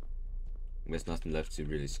 There's nothing left to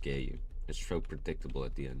really scare you. It's so predictable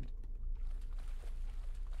at the end.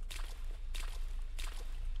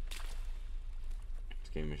 This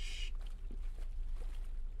game is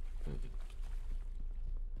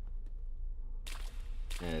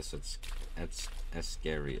yes, it's as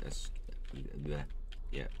scary as that.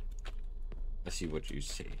 Yeah, I see what you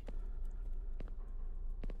say.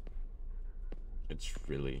 It's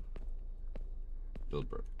really little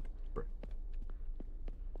bro.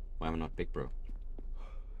 Why am I not big bro?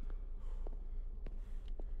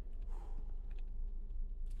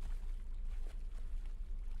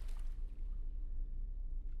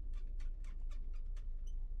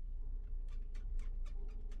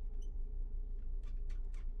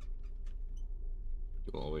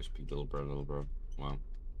 You'll always be little bro, little bro. Wow.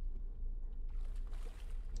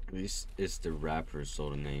 This is the rapper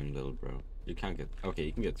sort of name, little bro. You can't get... Okay,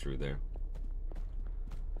 you can get through there.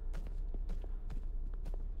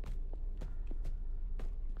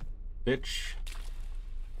 Bitch.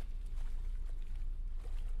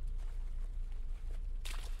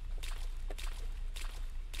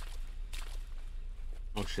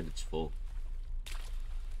 Oh shit, it's full.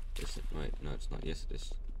 Is it? Wait, no, it's not. Yes, it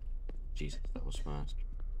is. Jesus, that was fast.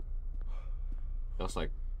 That was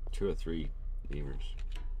like 2 or 3 levers.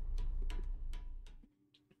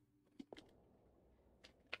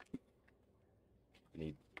 I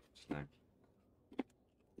need snack.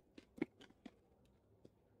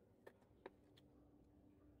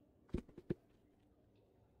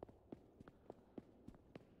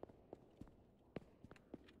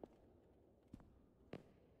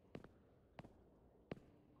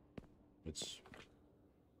 It's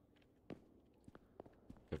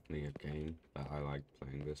definitely a game that I like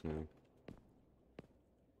playing this now.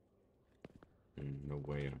 And no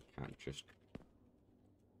way I can't just...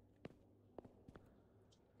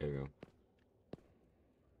 There we go.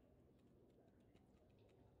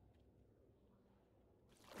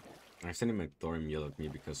 I sent him a Thorium yelled at me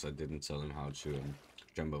because I didn't tell him how to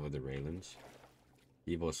jump over the railings.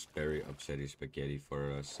 He was very upset he spaghetti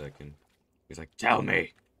for a second. He's like, tell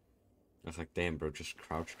me! I was like, damn bro, just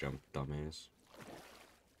crouch jump, dumbass.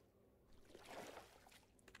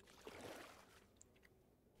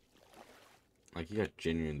 Like, he got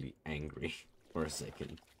genuinely angry for a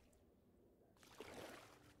second.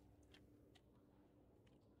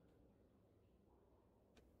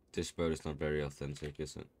 This boat is not very authentic,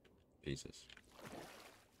 is it? Jesus.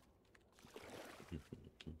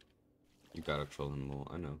 You gotta troll him more,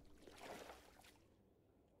 I know.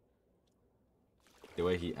 The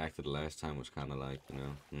way he acted last time was kind of like, you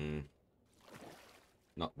know,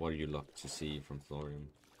 not what you love to see from Thorium.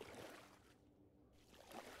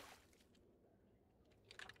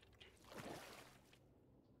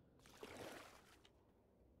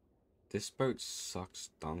 This boat sucks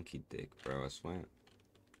donkey dick, bro, I swear.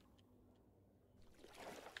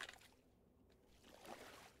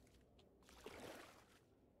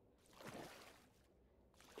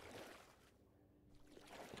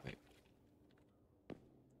 Wait.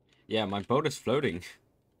 Yeah, my boat is floating.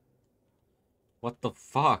 What the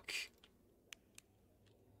fuck?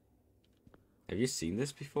 Have you seen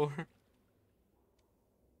this before?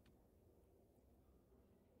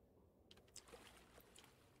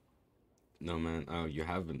 No, man. Oh, you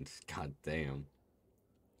haven't? God damn.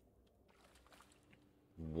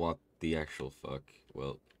 What the actual fuck?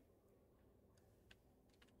 Well,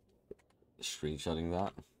 screenshotting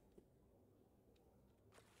that.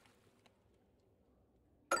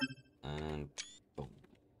 And boom.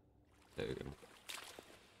 There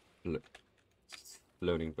we go.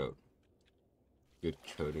 Floating boat. Good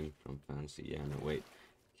coding from Fancy. Yeah, no, wait.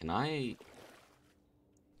 Can I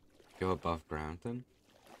go above ground then?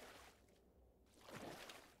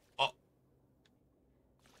 Oh!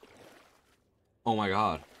 Oh my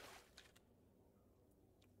god.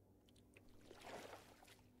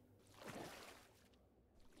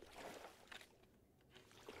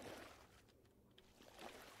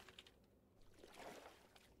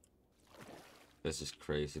 This is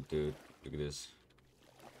crazy, dude. Look at this.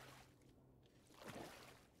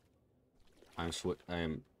 I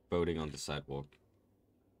am boating on the sidewalk.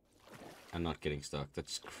 I'm not getting stuck.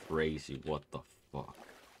 That's crazy. What the fuck?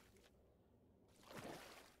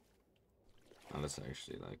 Oh, that's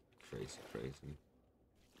actually like crazy.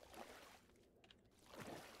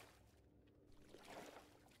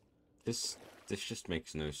 This just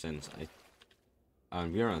makes no sense.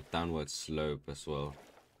 We're on a downward slope as well.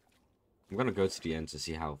 I'm gonna go to the end to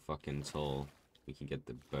see how fucking tall we can get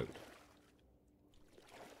the boat.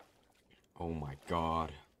 Oh my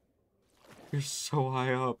god. You're so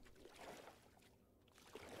high up.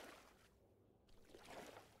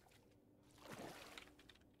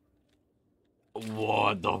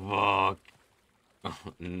 What the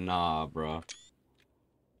fuck? Nah, bro.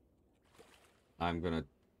 I'm gonna...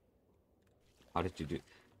 How did you do...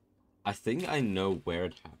 I think I know where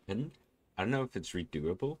it happened. I don't know if it's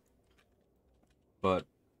redoable. But,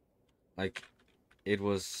 like, it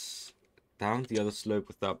was down the other slope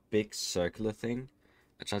with that big circular thing.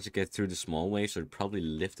 I tried to get through the small way, so it probably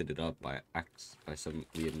lifted it up by some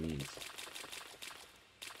weird means.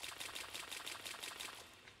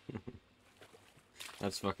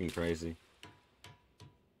 That's fucking crazy.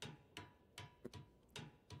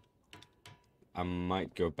 I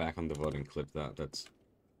might go back on the VOD and clip that. That's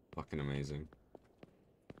fucking amazing.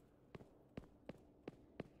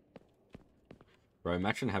 Bro, Bro,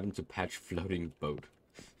 imagine having to patch floating boat.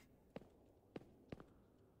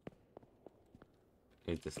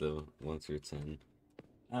 Hate this level, 1 through 10.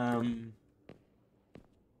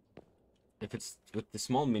 If it's with the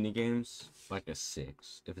small mini games, like a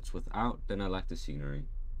 6. If it's without, then I like the scenery.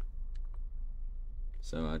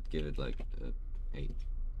 So I'd give it like a 8.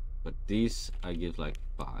 But these I give like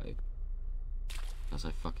 5. Because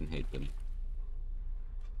I fucking hate them.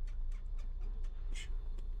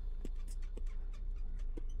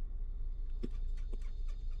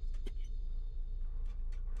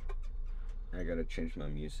 I gotta change my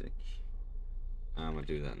music. I'm gonna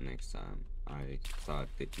do that next time. I thought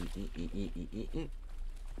that when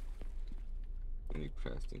you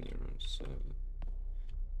crafting your own server.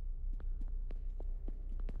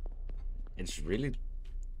 It's really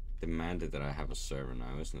demanded that I have a server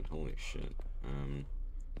now, isn't it? Holy shit.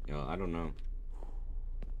 You know, I don't know.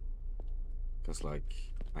 Cause like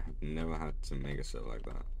I have never had to make a server like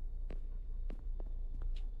that.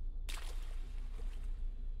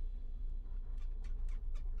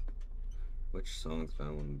 Which songs do I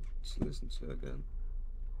want to listen to again?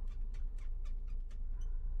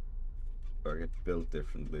 Or get built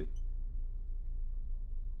differently?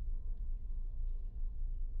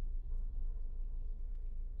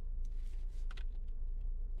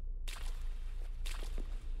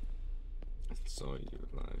 I saw you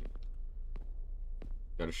live.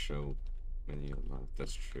 Gotta show when you're live.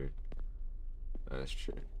 That's true. That's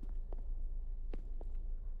true.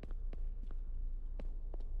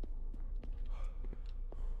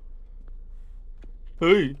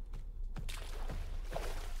 Hey!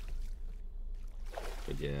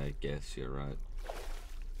 But yeah, I guess you're right.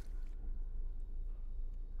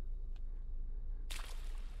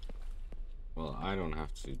 Well, I don't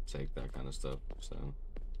have to take that kind of stuff, so...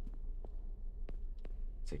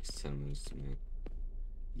 It takes 10 minutes to make.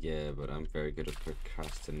 Yeah, but I'm very good at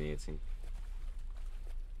procrastinating.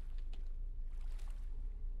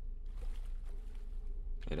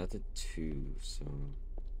 I did 2, so...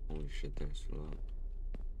 Holy shit, there's a lot.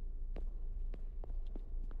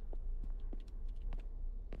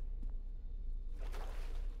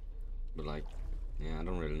 But like, yeah, I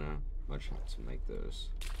don't really know much how to make those.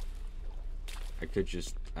 I could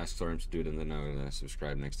just ask Storm to do it and then I'm gonna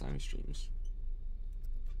subscribe next time he streams.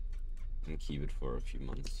 And keep it for a few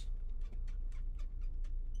months.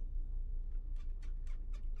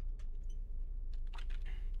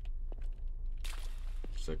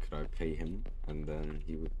 So could I pay him and then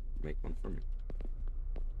he would make one for me?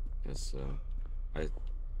 Because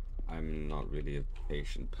I'm not really a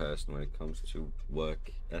patient person when it comes to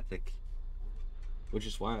work ethic. Which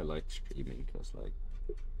is why I like streaming, because like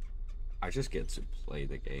I just get to play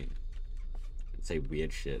the game and say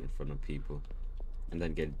weird shit in front of people and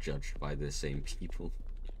then get judged by the same people.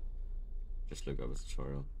 Just look up a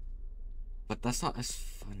tutorial. But that's not as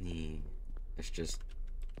funny. It's just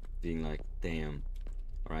being like, damn,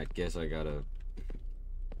 alright, guess I gotta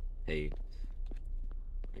pay.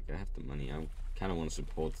 Like, I have the money. I kind of want to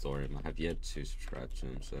support Thorium. I have yet to subscribe to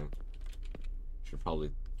him, so should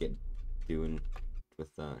probably get doing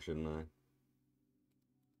with that, shouldn't I?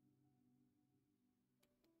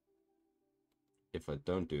 If I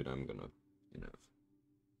don't do it, I'm gonna, you know.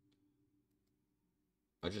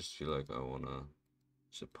 I just feel like I wanna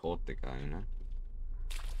support the guy, you know?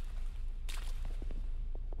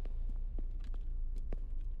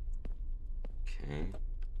 Okay.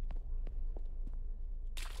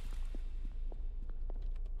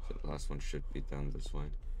 So the last one should be done this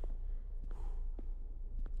way.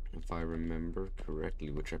 If I remember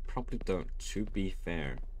correctly, which I probably don't, to be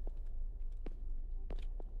fair.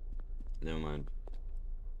 Never mind.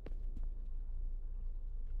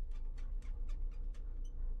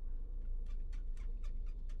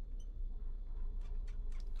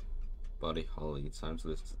 Buddy Holly, time to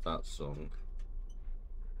listen to that song.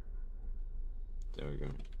 There we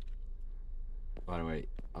go. By the way,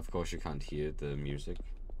 of course you can't hear the music.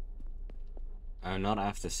 Not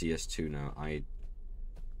after CS2 now.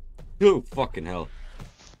 Oh, fucking hell.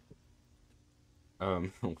 Oh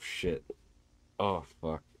shit. Oh,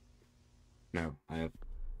 fuck. No, I have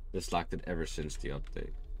disliked it ever since the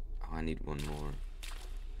update. Oh, I need one more.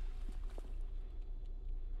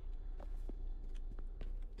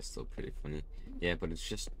 It's still pretty funny. Yeah, but it's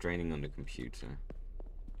just draining on the computer.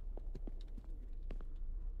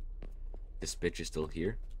 This bitch is still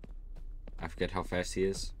here. I forget how fast he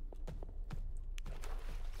is.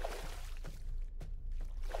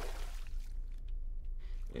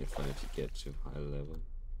 Yeah, fun if you get to high level.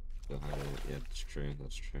 Yeah, that's true,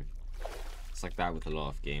 that's true. It's like that with a lot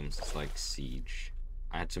of games. It's like Siege.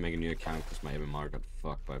 I had to make a new account because my MMR got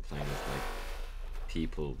fucked by playing with like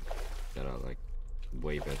people that are like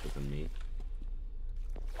way better than me.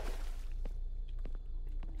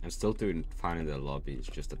 I'm still doing fine in the lobby, it's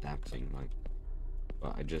just adapting, like,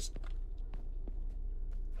 but I just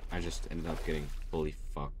ended up getting fully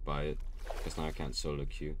fucked by it, because now I can't solo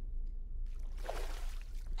queue.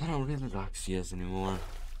 I don't really like CS anymore.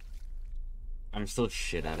 I'm still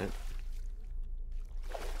shit at it,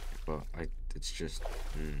 but it's just,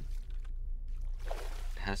 it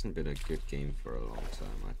hasn't been a good game for a long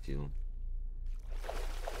time, I feel.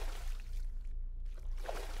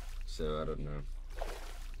 So, I don't know.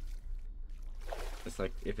 It's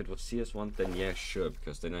like, if it was CS1, then yeah, sure,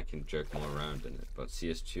 because then I can jerk more around in it. But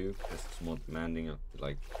CS2, because it's more demanding of,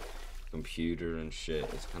 like, computer and shit,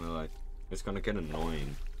 it's kind of like, it's gonna get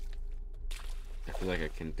annoying. I feel like I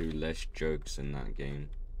can do less jokes in that game.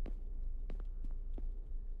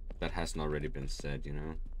 That hasn't already been said, you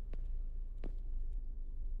know?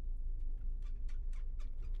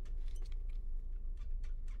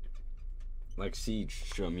 Like Siege,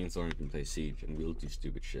 sure, me and Soren can play Siege and we'll do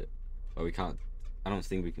stupid shit. But we can't, I don't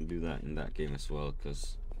think we can do that in that game as well,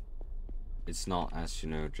 because it's not as, you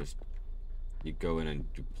know, just you go in and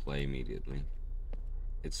you play immediately.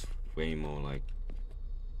 It's way more like,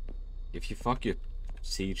 if you fuck your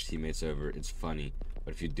Siege teammates over, it's funny.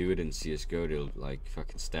 But if you do it in CSGO, they'll like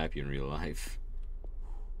fucking stab you in real life.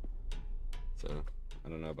 So, I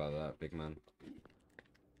don't know about that, big man.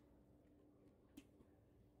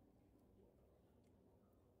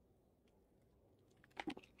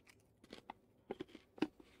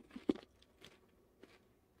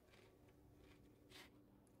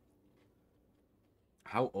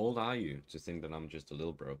 How old are you to think that I'm just a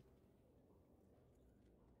little bro?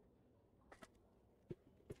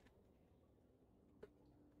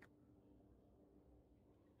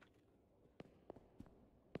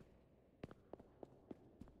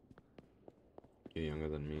 You're younger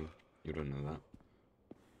than me. You don't know that.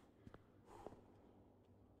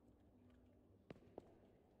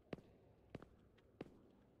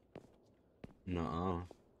 Nuh-uh.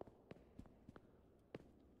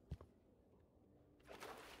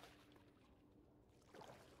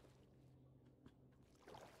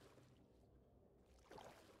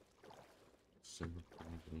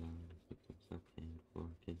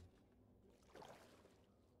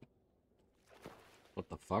 What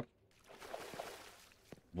the fuck?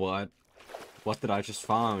 What? What did I just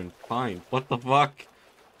find? What the fuck?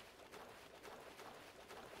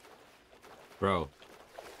 Bro.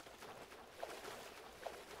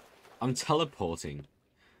 I'm teleporting.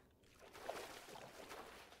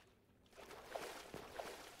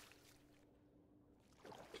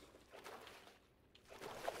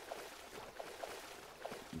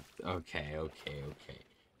 Okay.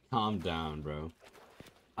 Calm down, bro.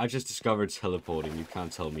 I just discovered teleporting. You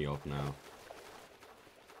can't tell me off now.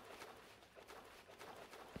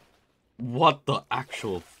 What the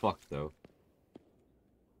actual fuck, though?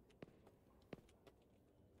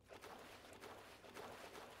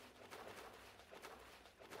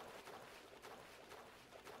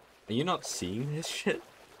 Are you not seeing this shit?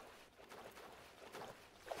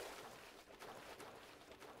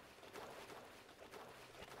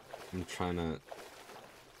 I'm trying to...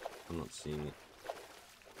 I'm not seeing it.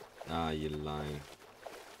 Ah, you're lying.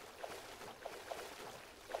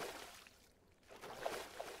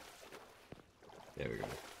 There we go.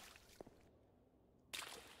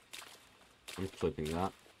 I'm clipping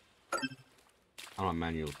that. I'm on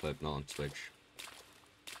manual clip, not on Twitch.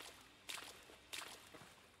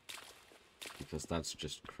 Because that's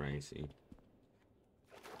just crazy.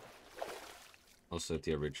 Also,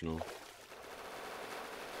 the original.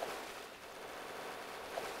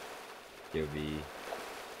 Give the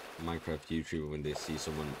Minecraft YouTuber when they see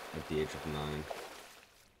someone at the age of 9.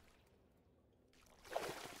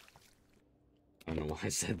 I don't know why I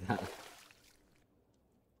said that.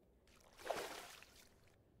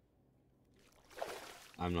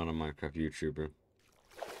 I'm not a Minecraft YouTuber.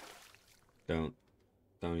 Don't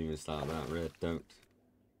even start that, Red. Don't.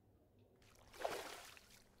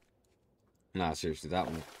 Nah, seriously, that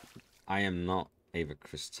one. I am not Ava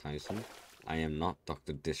Chris Tyson. I am not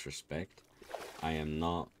Dr. Disrespect. I am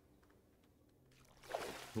not...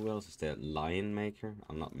 Who else is there? Lion Maker?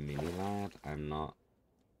 I'm not Mini Lad. I'm not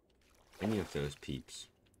any of those peeps.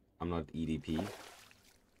 I'm not EDP.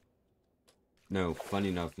 No, funny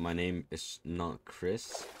enough, my name is not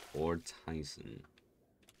Chris or Tyson.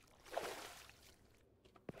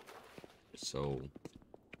 So,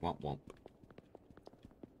 womp womp.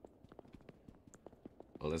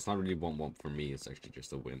 Well, it's not really womp womp for me, it's actually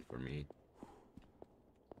just a win for me.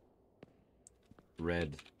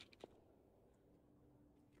 Red.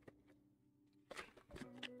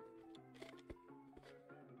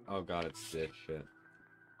 Oh god, it's this shit.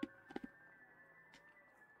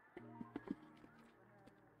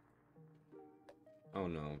 Oh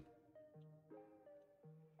no.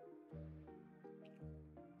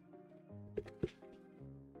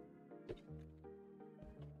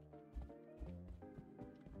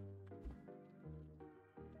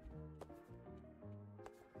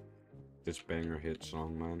 This banger hit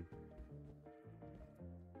song, man.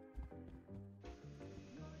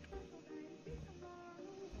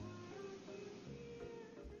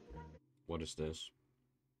 What is this?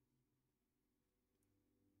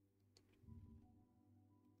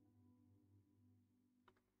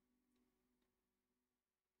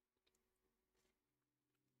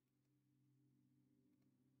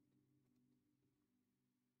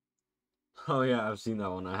 Oh yeah, I've seen that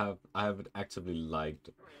one. I have it actively liked.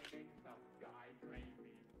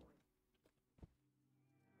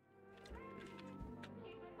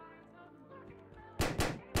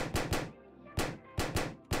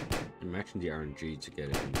 Imagine the RNG to get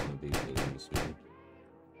it in one of these buildings, man.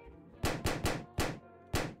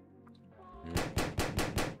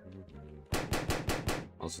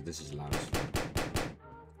 Also, this is loud as fuck.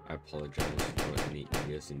 I apologize for any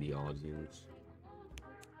ears in the audience.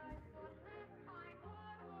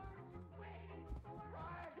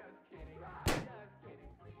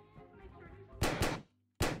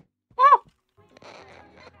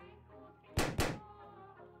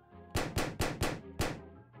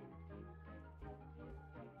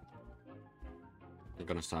 I'm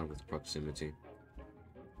gonna start with proximity.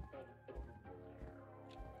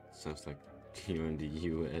 Sounds like you're in the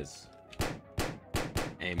US.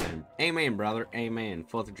 Amen. Amen, brother. Amen.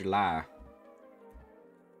 4th of July.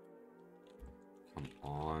 Come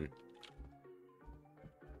on.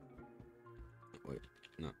 Wait,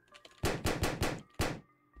 no.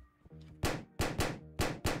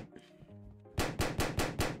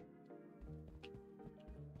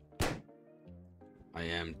 I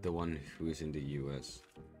am the one who is in the US.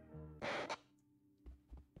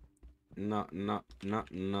 No.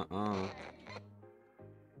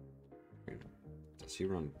 Does he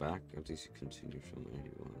run back, or does he continue from where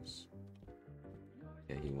he was?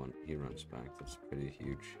 Yeah, he runs back. That's pretty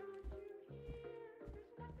huge.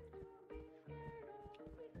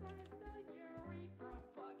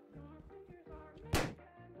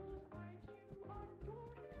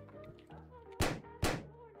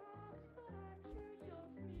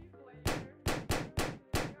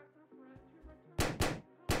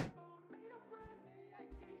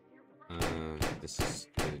 This is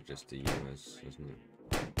really just the US, isn't it?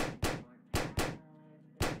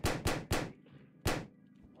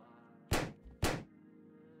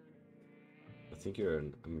 I think you're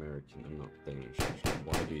an American and not Danish, actually.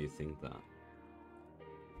 Why do you think that?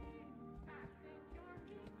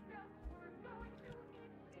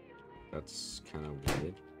 That's kind of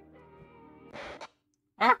weird.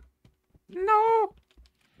 Ah! No!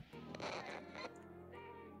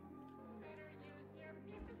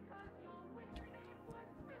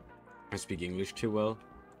 I speak English too well.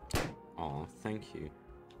 Aw, thank you.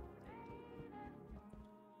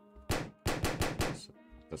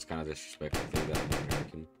 That's kind of disrespectful to think that I'm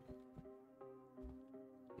American.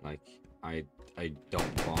 Like, I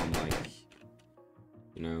don't bomb, like,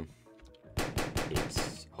 you know,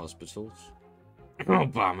 AIDS hospitals.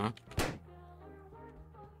 Obama.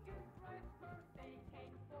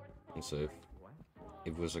 Also, if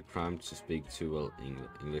it was a crime to speak too well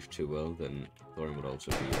English too well, then Thorin would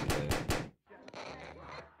also be on there.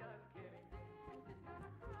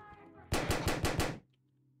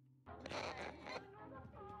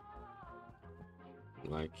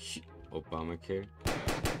 Like Obamacare.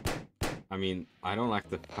 I mean, I don't like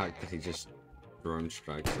the fact that he just drone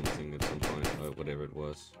strike something at some point, or whatever it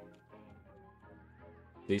was.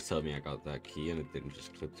 Please tell me I got that key and it didn't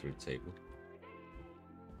just clip through the table.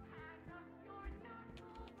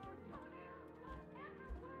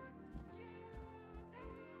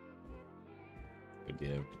 But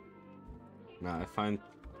yeah. Nah,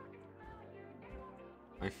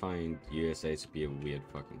 I find USA to be a weird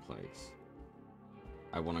fucking place.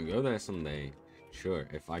 I want to go there someday. Sure,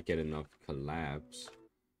 if I get enough collabs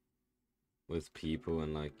with people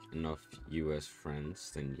and like enough US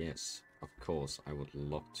friends, then yes, of course, I would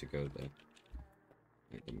love to go there.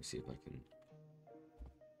 Wait, let me see if I can.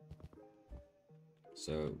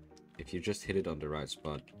 So, if you just hit it on the right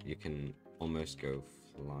spot, you can almost go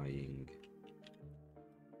flying.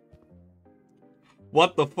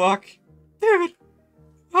 What the fuck? Dude!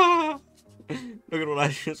 Ah! Look at what I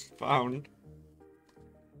just found.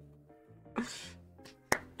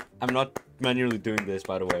 I'm not manually doing this,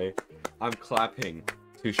 by the way. I'm clapping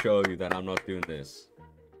to show you that I'm not doing this.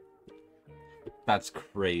 That's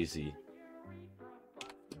crazy.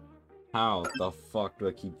 How the fuck do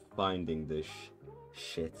I keep finding this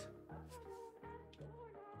shit?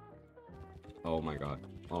 Oh my god.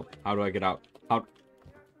 Oh, how do I get out? How?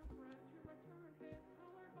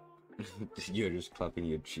 You're just clapping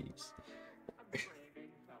your cheeks.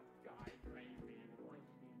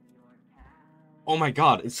 Oh my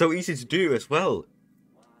god, it's so easy to do as well.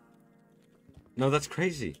 No, that's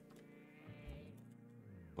crazy.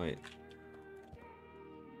 Wait.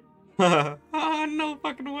 No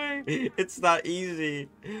fucking way. It's that easy.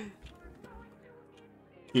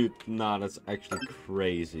 Dude, nah, that's actually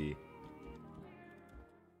crazy.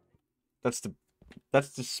 That's the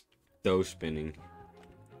dough spinning.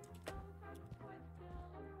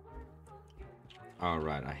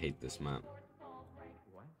 Alright, I hate this map.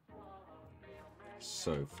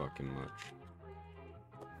 So fucking much.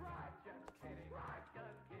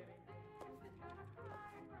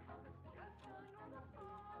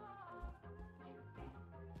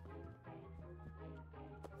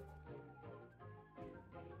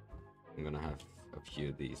 I'm gonna have a few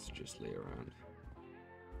of these to just lay around.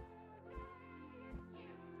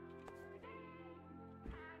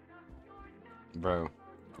 Bro,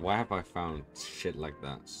 why have I found shit like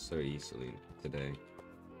that so easily today?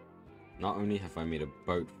 Not only have I made a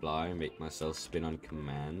boat fly and make myself spin on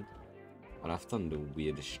command, but I've done the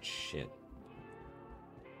weirdest shit.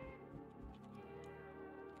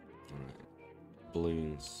 Alright.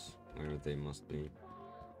 Balloons, where they must be.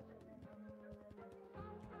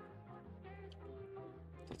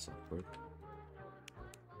 That's awkward.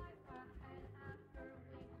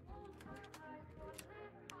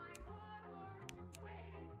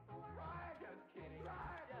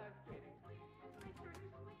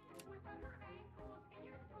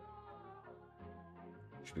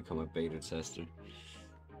 Should become a beta tester. You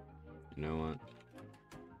know what?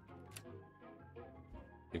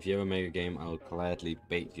 If you ever make a game, I'll gladly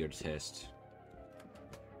bait your test.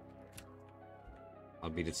 I'll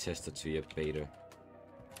be the tester to your beta.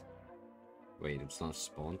 Wait, it's not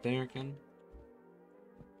spawned there again?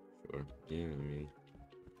 Sure. Yeah, I mean...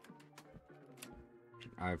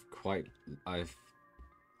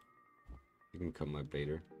 You can become my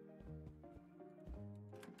beta.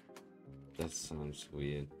 That sounds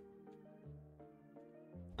weird.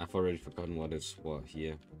 I've already forgotten what is what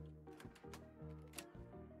here.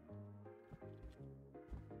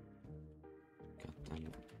 God damn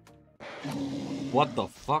it. What the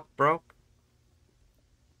fuck, bro?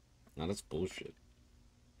 No, that's bullshit.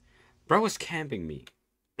 Bro is camping me.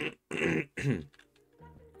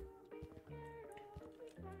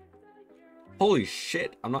 Holy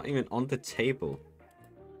shit, I'm not even on the table.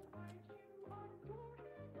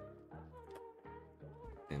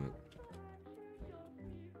 Damn it.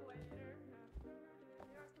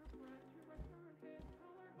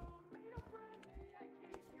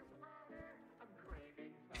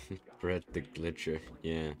 Brett the Glitcher,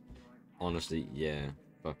 yeah. Honestly, yeah.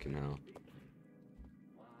 Fucking hell.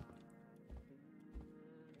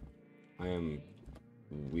 I am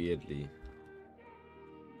weirdly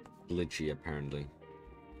glitchy, apparently.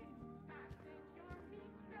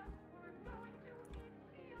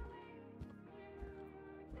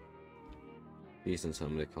 These and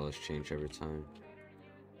some of the colors change every time.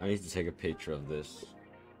 I need to take a picture of this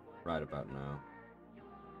right about now.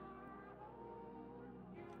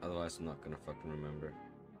 Otherwise, I'm not gonna fucking remember.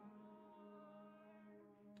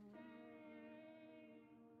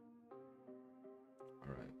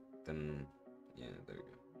 Alright, then, yeah, there we go.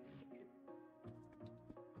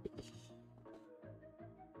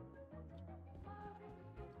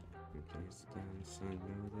 Please dance, I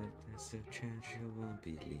know that there's a chance you won't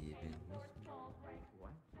be leaving.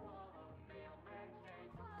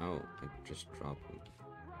 Oh, I just dropped it.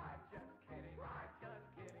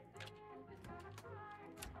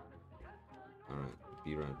 Alright,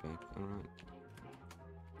 be right back. Alright.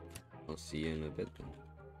 I'll see you in a bit then.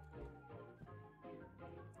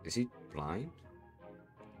 Is he blind?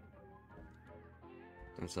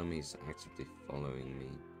 Don't tell me he's actively following me.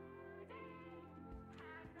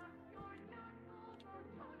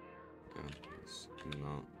 Oh, he's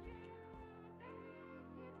not.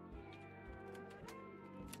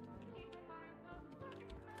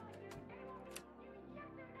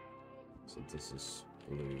 So this is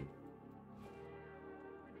blue.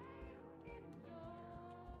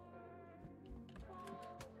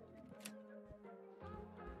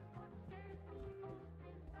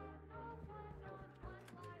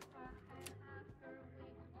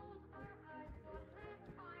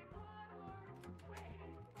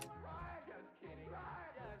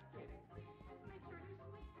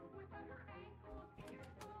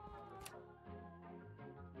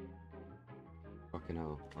 Fucking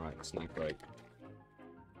hell. Alright, snack break.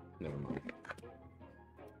 Never mind.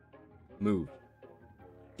 Move.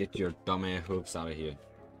 Get your dumb ass hooves out of here.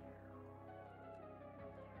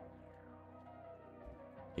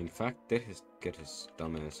 In fact, get his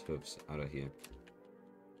dumb ass hooves out of here.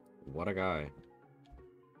 What a guy.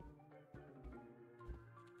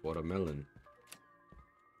 Watermelon.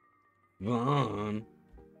 Fun.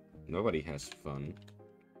 Nobody has fun.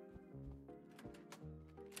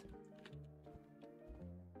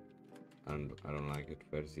 And I don't like it.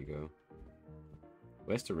 Where does he go?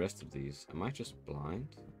 Where's the rest of these? Am I just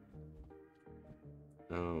blind?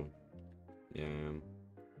 Oh. Yeah, I am.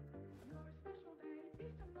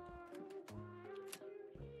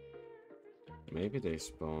 Maybe they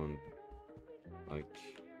spawn like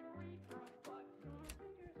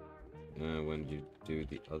when you do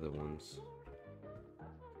the other ones.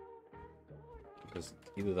 Because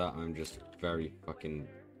either that, I'm just very fucking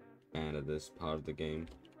bad at this part of the game.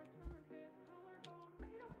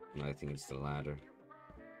 And I think it's the latter.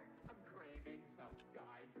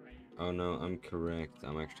 Oh no, I'm correct.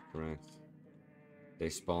 I'm actually correct. They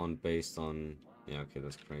spawn based on... Yeah, okay,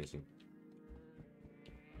 that's crazy.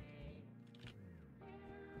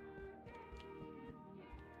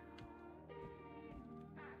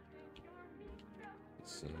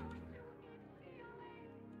 It's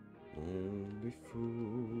only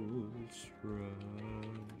fools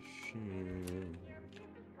rush in.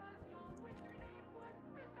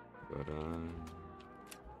 But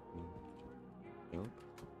nope.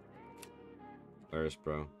 Where's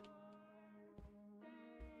bro?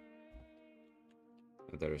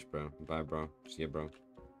 Oh, there's bro. Bye, bro. See ya, bro.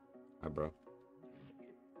 Hi, bro.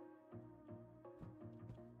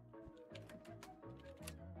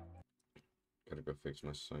 Gotta go fix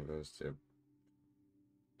my sunglasses.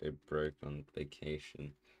 They broke on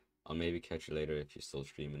vacation. I'll maybe catch you later if you're still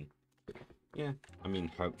streaming. Yeah, I mean,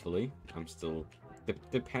 hopefully. I'm still...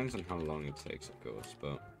 depends on how long it takes, of course,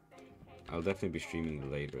 but I'll definitely be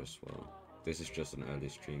streaming later as well. This is just an early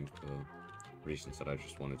stream for reasons that I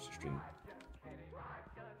just wanted to stream.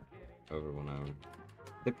 Over 1 hour.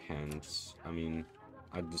 Depends. I mean,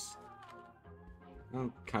 I'm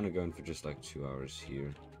kind of going for just like 2 hours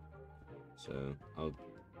here. So, I'll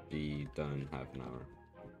be done in half an hour.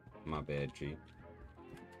 My bad, G.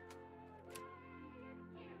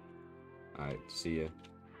 Alright, see ya.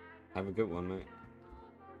 Have a good one, mate.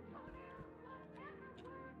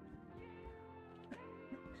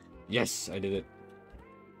 Yes, I did it.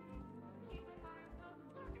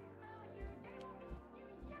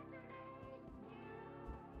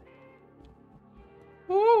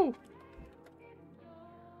 Woo!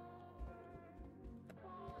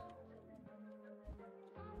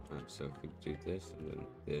 Alright, so if we do this, and then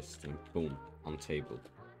this, then boom, on table.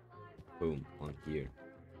 Boom, on here.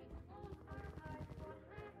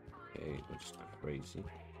 Okay, that's crazy.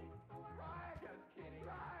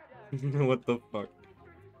 What the fuck?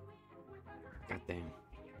 God damn.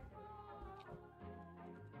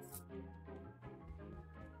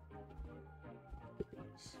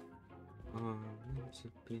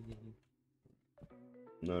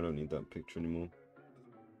 No, I don't need that picture anymore.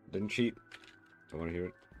 Didn't cheat. I want to hear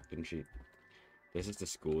it. Didn't cheat. This is the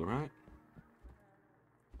school, right?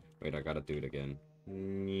 Wait, I gotta do it again.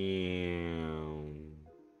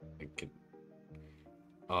 I could...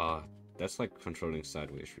 that's like controlling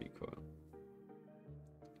sideways recoil.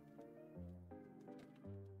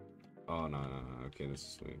 Oh, no. Okay, this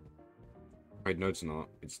is weird. Wait, no, it's not.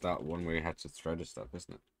 It's that one where you had to throw the stuff,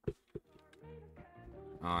 isn't it?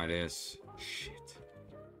 Oh, it is. Shit.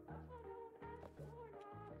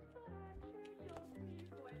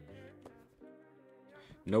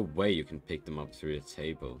 No way you can pick them up through the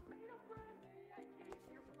table.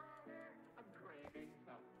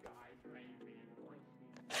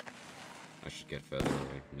 I should get further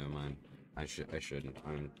away. No mind. I shouldn't.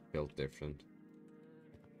 I'm built different.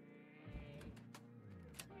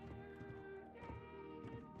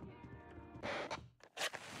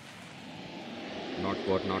 Not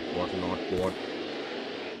good, not good, not good.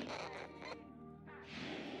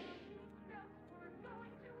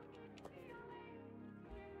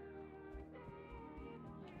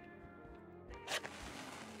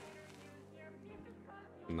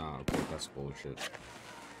 Nah, okay, that's bullshit.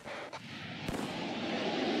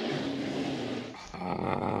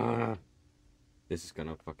 This is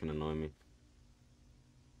gonna fucking annoy me.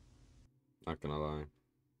 Not gonna lie.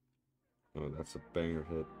 Oh, that's a banger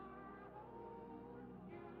hit.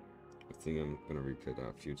 I think I'm gonna replay that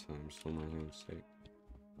a few times for my own sake.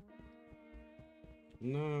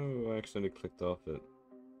 No, I accidentally clicked off it.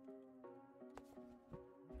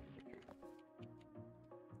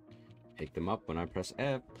 Pick them up when I press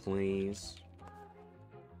F, please.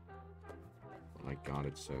 Oh my god,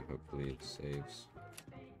 it's so. Hopefully it saves.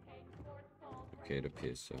 Okay, it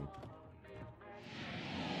appears so.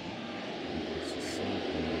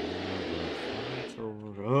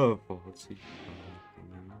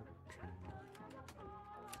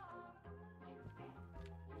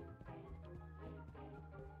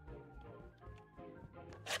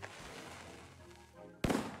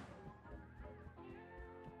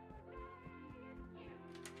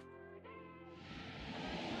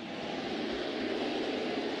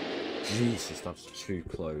 Jesus, that's too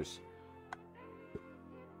close.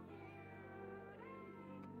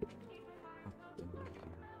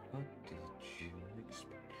 What did you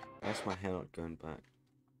expect? That's my hair not going back.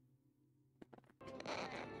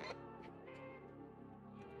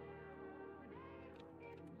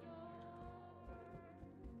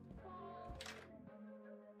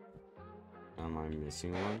 Am I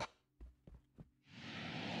missing one?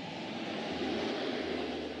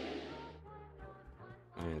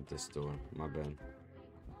 I had this door, my bad.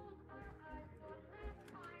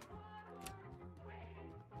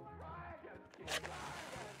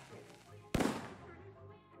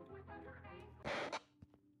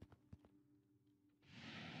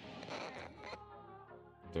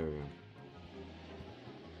 There we go.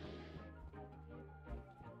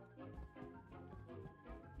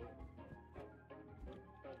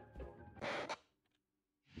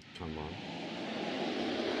 Come on.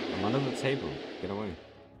 I'm under the table. Get away.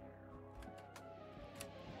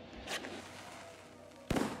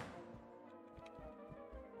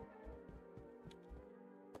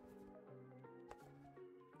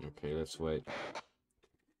 Okay, let's wait.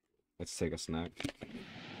 Let's take a snack.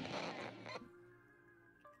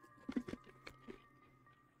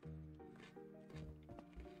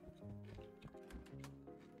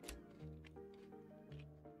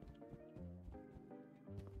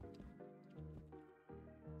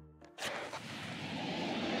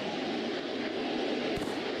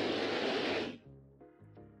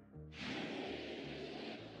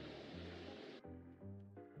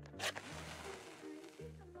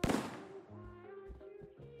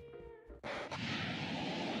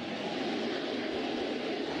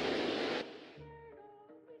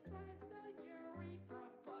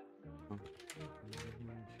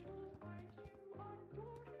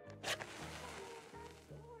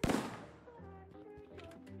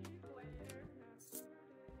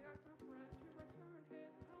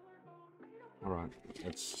 Alright,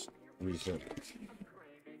 let's reset.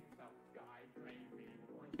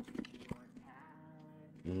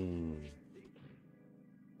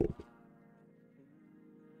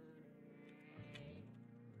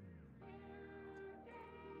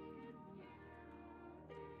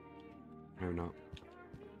 No, not.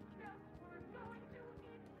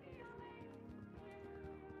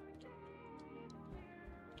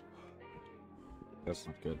 That's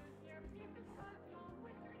not good.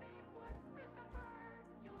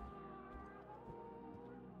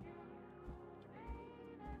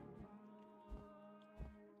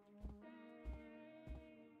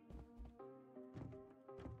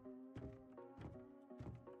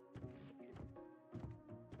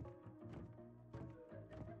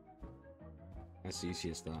 That's easy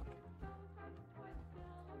as that.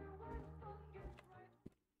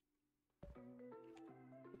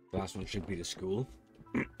 Last one should be the school.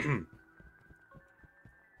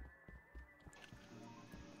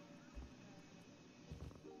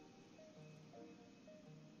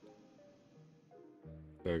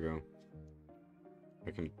 There you go.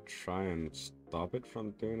 I can try and stop it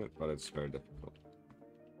from doing it, but it's very difficult.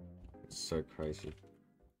 It's so crazy.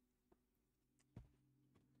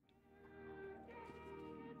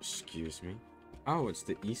 Excuse me? Oh, it's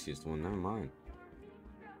the easiest one, never mind.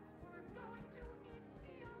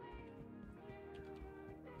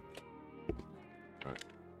 Alright.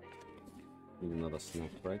 Need another snack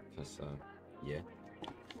break, because, yeah.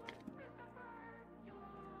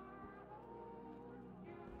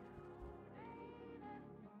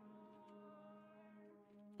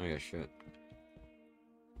 Oh yeah, shit.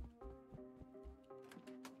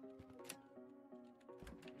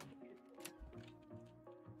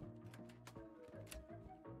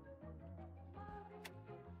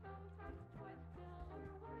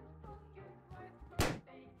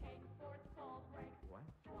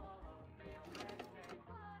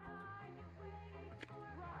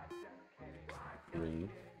 Green.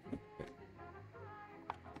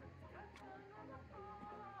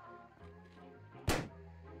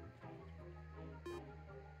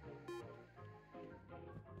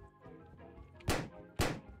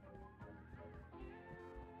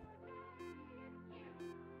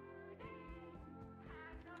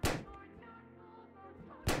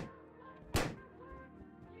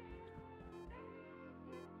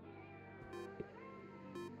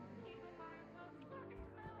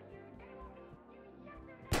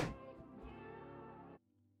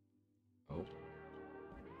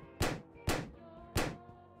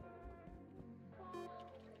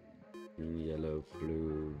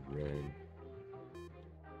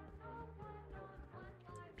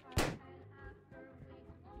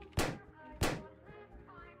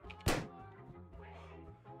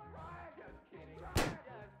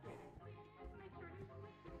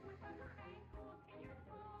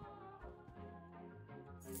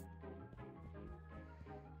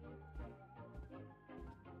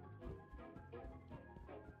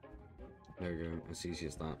 There we go. As easy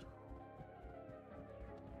as that.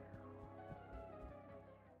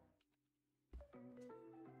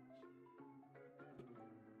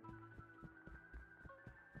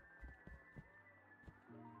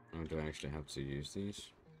 Oh, do I actually have to use these?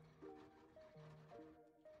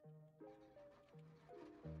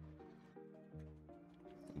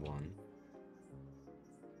 One.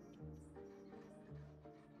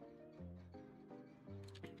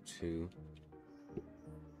 Two.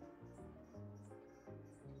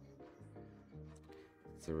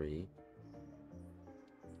 Three.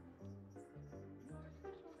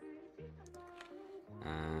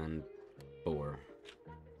 And 4.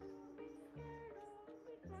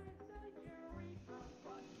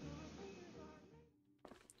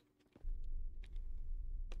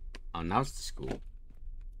 Oh, now it's the school.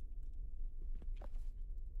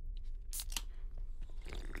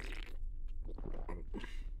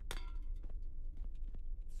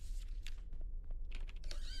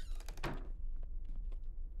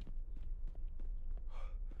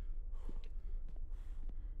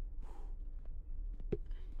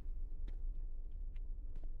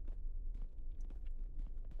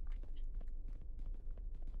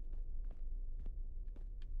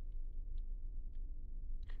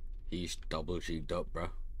 He's double G'd up, bro.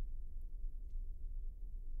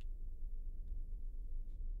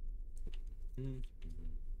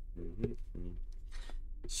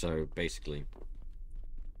 So basically,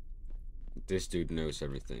 this dude knows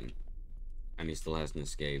everything, and he still hasn't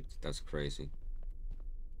escaped. That's crazy.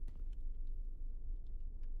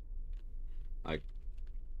 Like,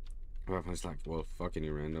 I was like, well, fuck any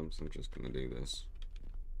randoms. I'm just gonna do this.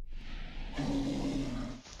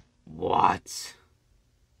 What?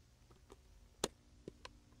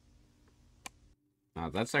 Now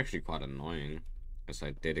that's actually quite annoying, as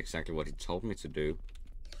I did exactly what he told me to do.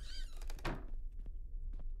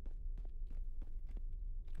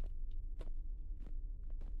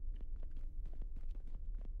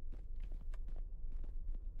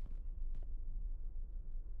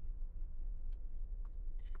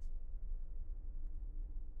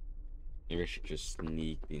 Maybe I should just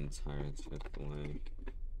sneak the entire tip away.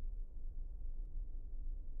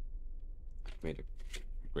 I made a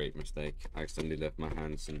great mistake. I accidentally left my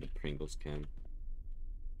hands in the Pringles can.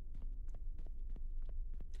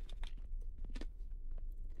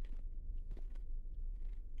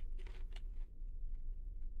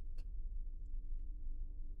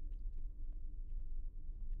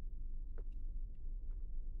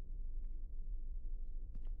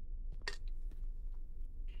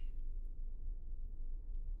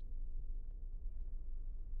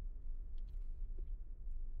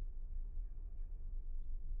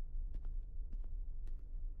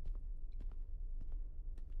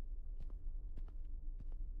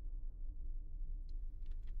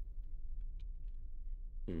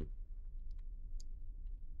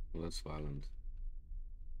 Well, that's violent.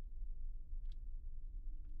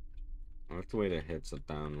 I like the way their heads are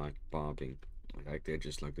down, like bobbing. Like they're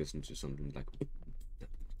just like listening to something like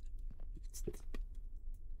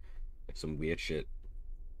some weird shit.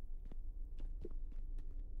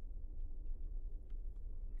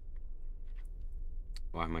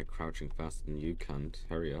 Why am I crouching faster than you, cunt?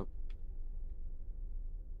 Hurry up.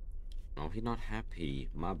 Oh, he's not happy.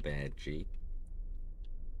 My bad, G.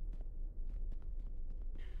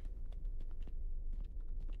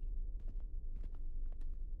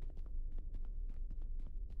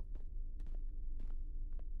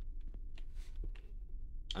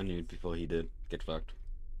 I knew it before he did. Get fucked.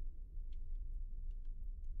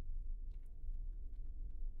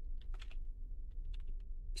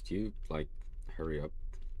 Could you, like, hurry up?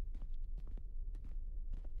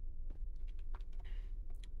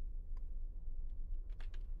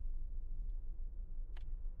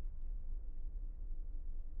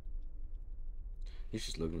 He's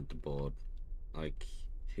just looking at the board. Like,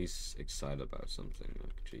 he's excited about something.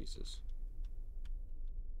 Like, Jesus.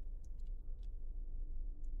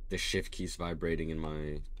 The shift key's vibrating in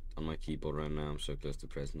on my keyboard right now. I'm so close to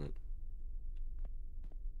pressing it.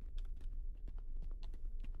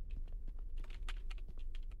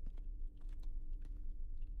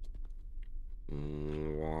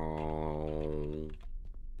 Wow.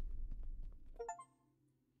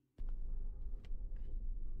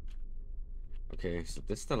 Okay, so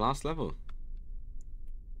this is the last level.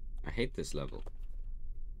 I hate this level.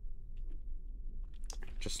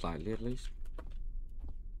 Just slightly, at least.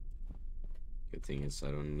 Good thing is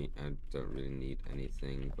I don't really need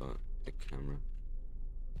anything but the camera.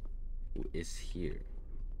 Who is here?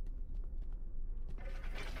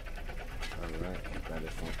 Alright, that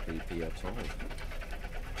is not creepy at all.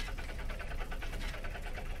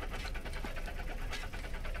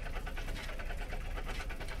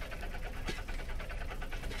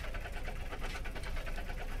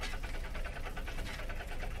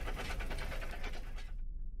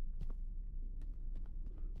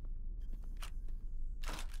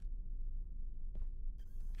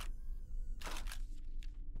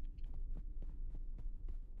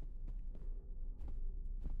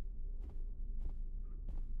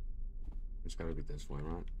 It's gotta be this way,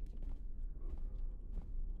 right?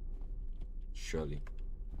 Surely.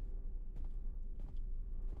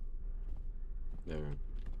 There.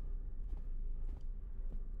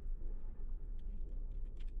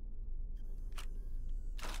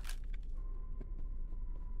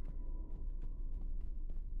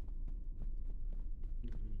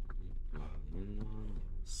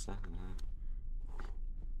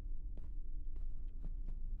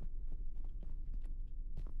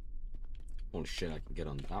 Holy shit, I can get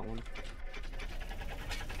on that one.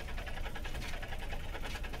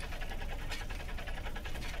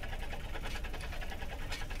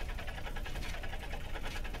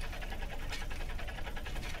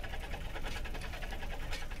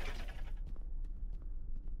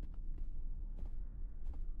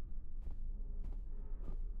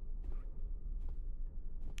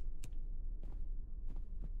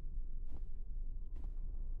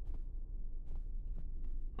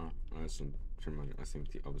 Oh, that's pretty much, I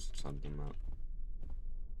think, the opposite side of the map.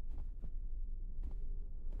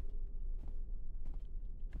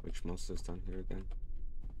 Which monster's down here again?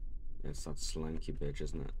 It's that slanky bitch,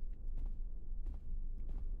 isn't it?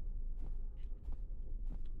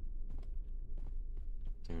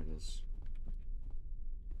 There it is.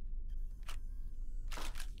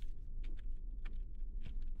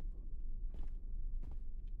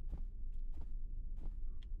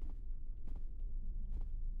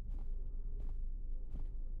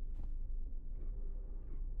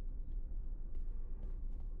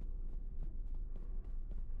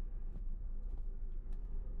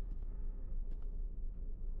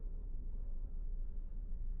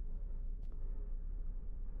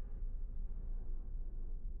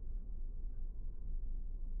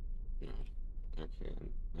 No. Okay,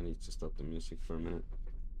 I need to stop the music for a minute.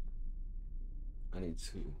 I need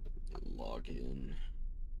to log in.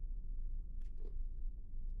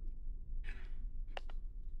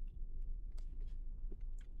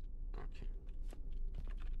 Okay.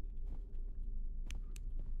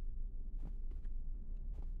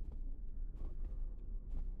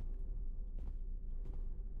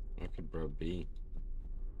 What could bro be?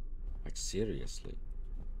 Like, seriously?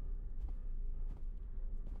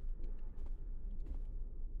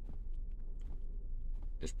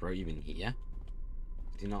 Is bro even here?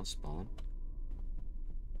 Did he not spawn?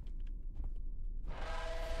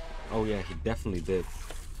 Oh yeah, he definitely did.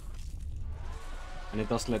 And it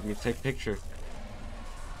does let me take picture.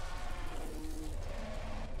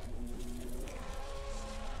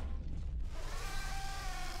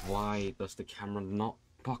 Why does the camera not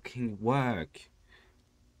fucking work?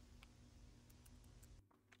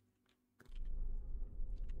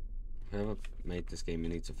 Whoever made this game, you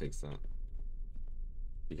need to fix that.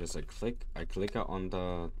 Because I click on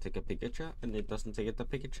the take a picture and it doesn't take the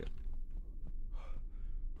picture.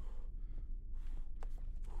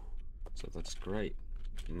 So that's great.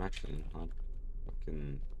 Imagine hard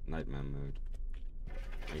fucking nightmare mode.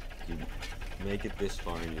 Like, you make it this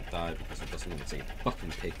far and you die because it doesn't even take a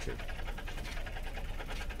fucking picture.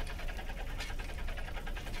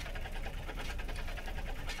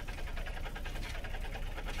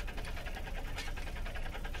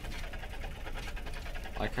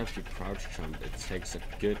 Like how if you crouch jump, it takes a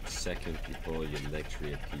good second before your legs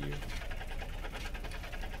reappear.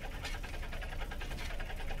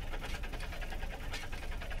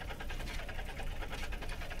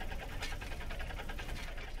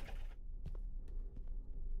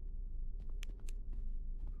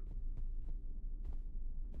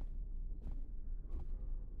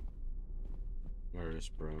 Where is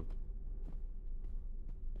bro?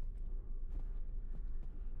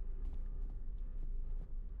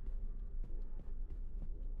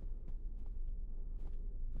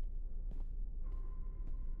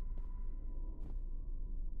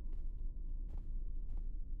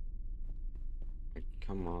 Like,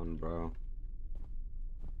 come on, bro.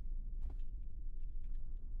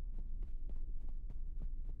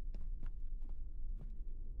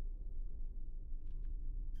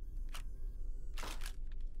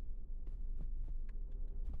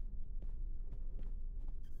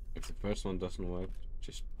 If the first one doesn't work,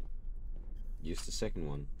 just use the second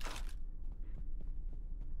one.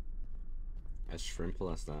 As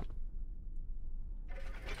simple as that.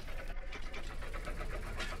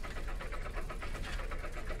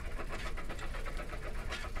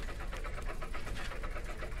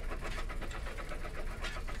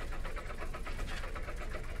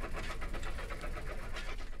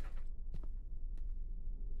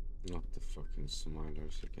 Not the fucking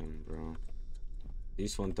smilers again, bro.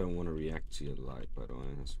 These ones don't want to react to your light, by the way,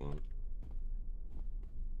 as well.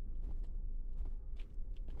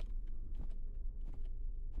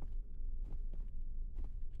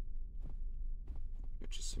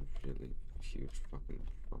 which is a really huge fucking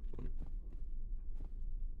problem.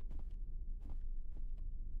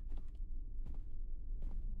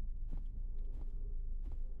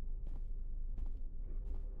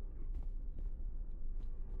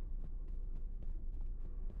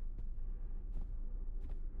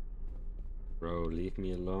 Bro, leave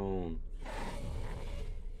me alone.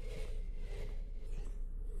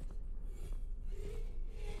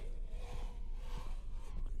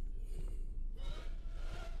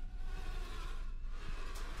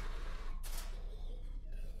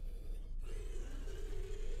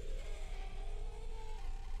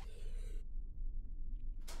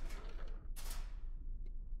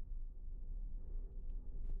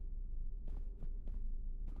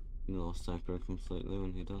 You lost aggro completely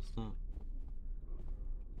when he does that.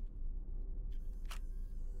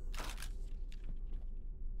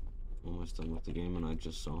 Almost done with the game, and I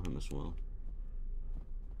just saw him as well.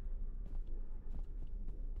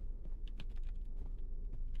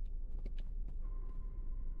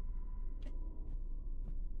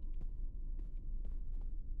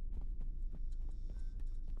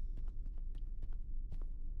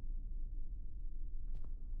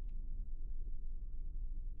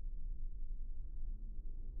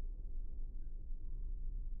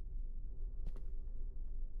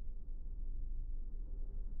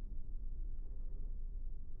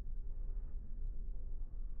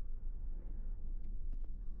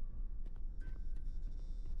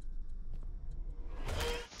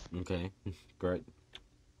 Okay, great.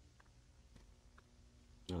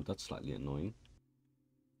 Oh, that's slightly annoying.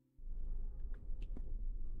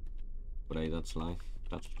 But hey, that's life.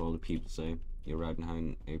 That's what all the people say. You're riding high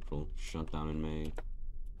in April, shut down in May.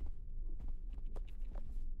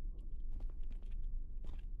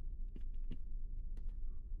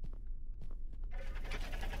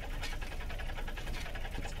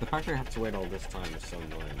 The fact that I have to wait all this time is so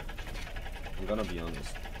annoying. I'm gonna be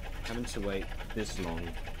honest. Having to wait this long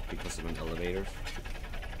because of an elevator,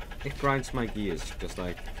 it grinds my gears, just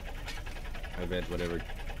like I bet whatever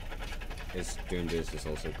is doing this is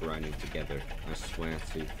also grinding together. I swear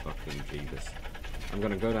to fucking Jesus. I'm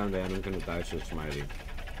gonna go down there and I'm gonna die to a smiley.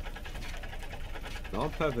 Not on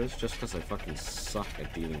purpose, just because I fucking suck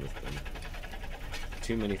at dealing with them.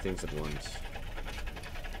 Too many things at once.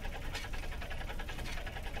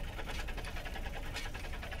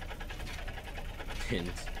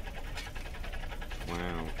 Hint.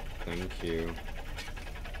 Wow, thank you.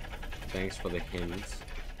 Thanks for the hint.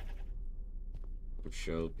 I'm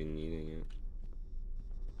sure I'll be needing it.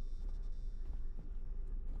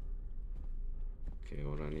 Okay,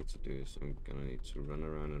 what I need to do is I'm gonna need to run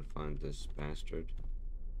around and find this bastard.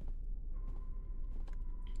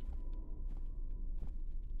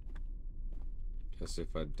 Because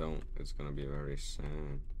if I don't, it's gonna be very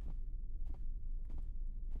sad.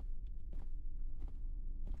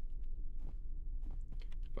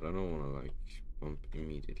 But I don't wanna like bump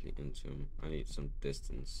immediately into him. I need some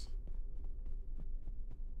distance.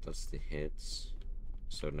 That's the heads.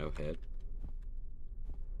 So no head.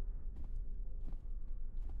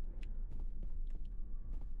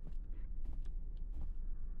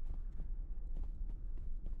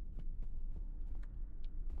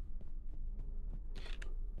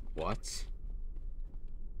 What?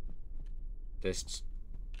 There's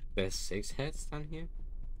 6 heads down here?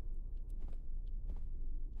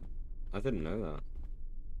 I didn't know that.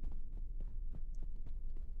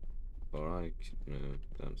 Alright, no,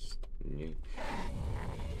 that's new.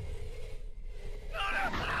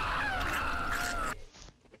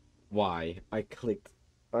 Why? I clicked,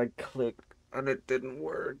 and it didn't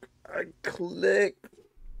work. I clicked.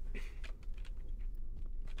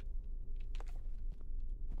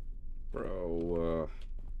 Bro,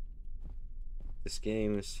 this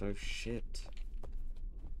game is so shit.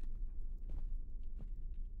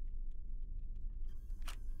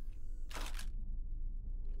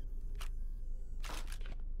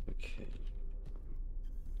 Okay.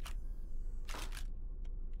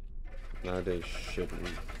 Nowadays shouldn't.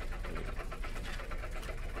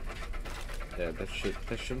 Yeah, that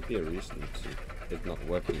shouldn't be a reason to it not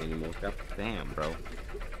working anymore. God damn, bro.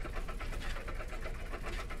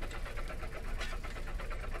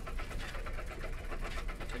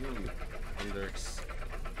 I think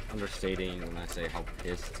I'm understating when I say how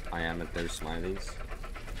pissed I am at those smileys.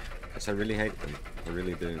 Because I really hate them. I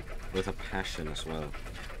really do. With a passion as well.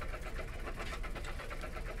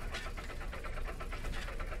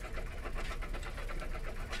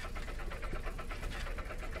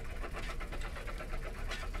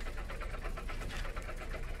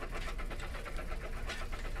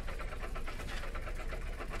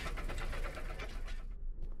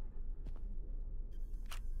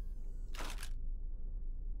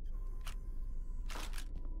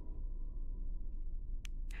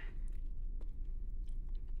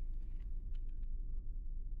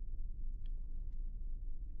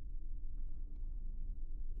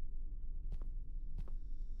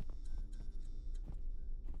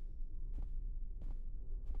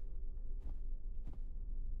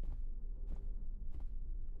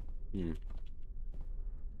 Hmm.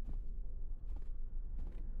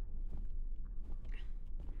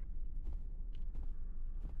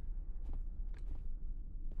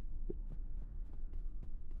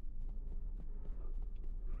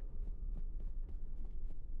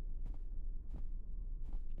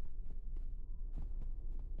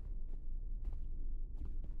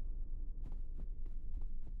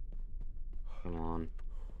 Come on.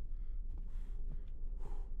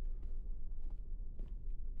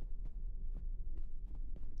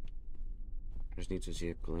 I just need to see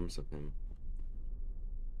a glimpse of him.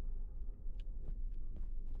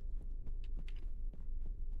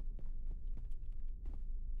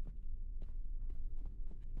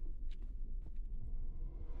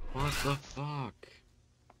 What the fuck?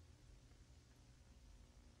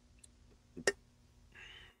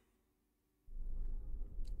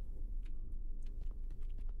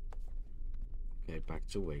 Okay, back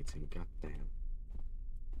to waiting. Goddamn.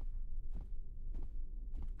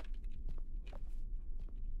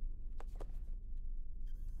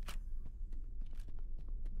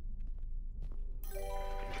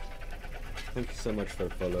 Thank you so much for the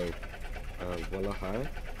follow. Walla hi.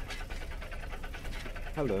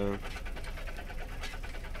 Hello.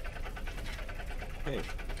 Hey.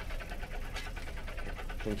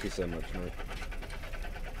 Thank you so much, mate.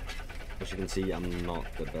 As you can see, I'm not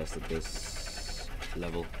the best at this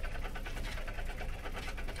level.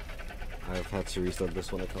 I've had to restart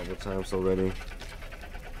this one a couple of times already.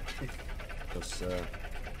 Just,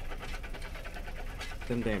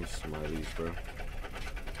 them damn smileys, bro.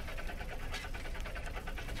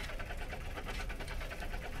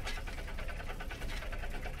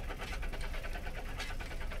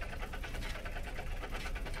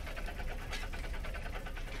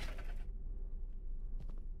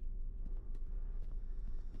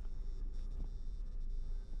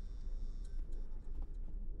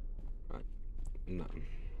 No.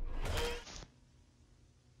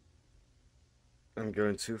 I'm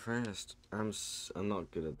going too fast. I'm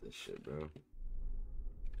not good at this shit, bro.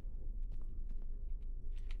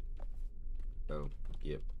 Oh,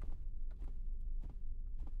 yep.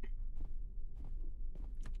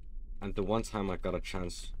 And the one time I got a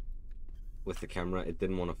chance with the camera, it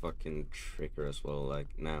didn't want to fucking trigger as well. Like,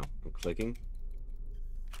 now, I'm clicking.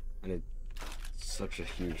 And it's such a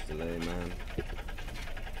huge delay, man.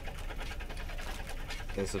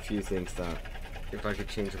 There's a few things that, if I could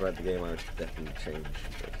change about the game, I would definitely change.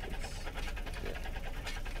 But it's, yeah.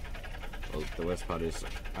 Well, the worst part is,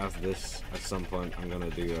 after this, at some point, I'm gonna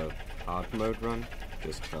do a hard mode run.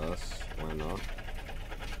 Just cause, why not?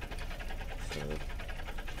 So,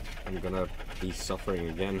 I'm gonna be suffering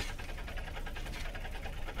again.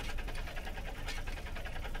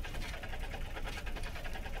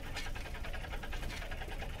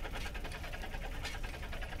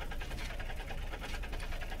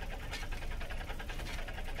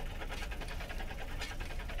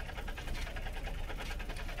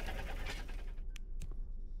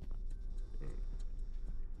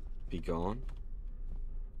 Be gone?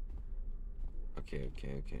 Okay.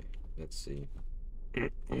 Let's see.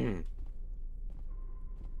 I'm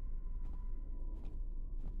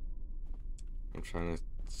trying to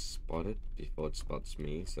spot it before it spots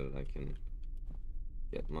me so that I can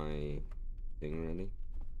get my thing ready.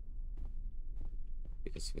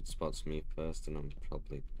 Because if it spots me first, then I'm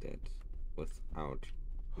probably dead without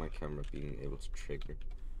my camera being able to trigger.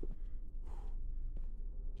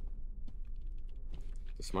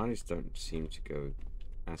 The smileys don't seem to go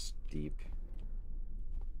as deep,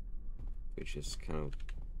 which is kind of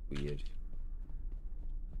weird.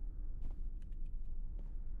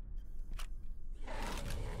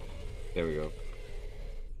 There we go.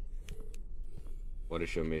 What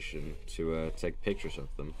is your mission? To take pictures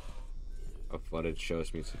of them. Of what it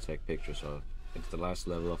shows me to take pictures of. It's the last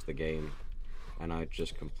level of the game, and I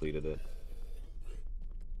just completed it.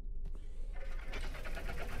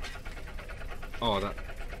 Oh, that...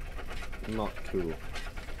 not cool.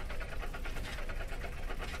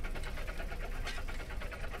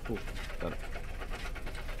 Ooh, got it.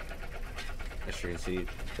 As you can see,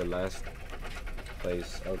 the last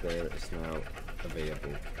place out there is now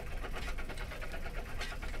available.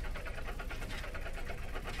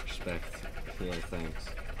 Respect. Yeah, thanks.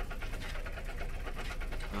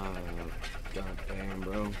 Oh, goddamn,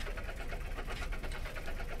 bro.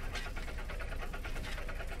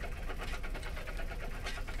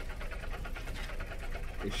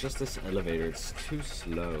 It's just this elevator, it's too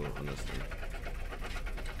slow, honestly.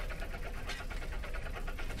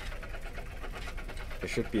 There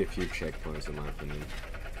should be a few checkpoints in my opinion.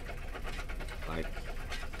 Like,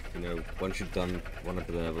 you know, once you've done one of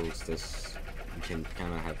the levels, there's you can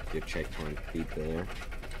kind of have your checkpoint beat there,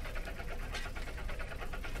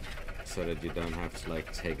 so that you don't have to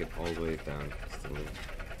like take it all the way down. Still,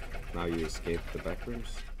 now you escape the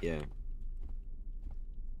backrooms. Yeah.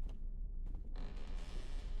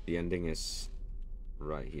 The ending is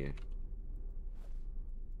right here.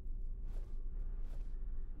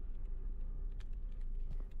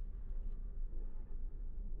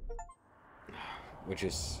 Which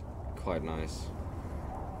is quite nice.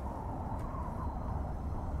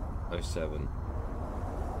 07.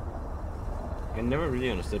 I never really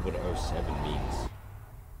understood what 07 means,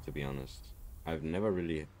 to be honest. I've never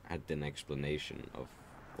really had an explanation of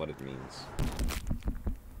what it means.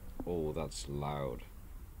 Oh, that's loud.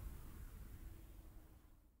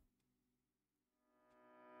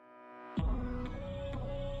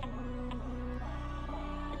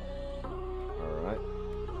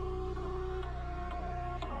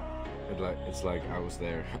 It's like I was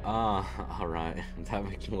there. Ah, alright. That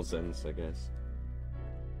makes more sense, I guess.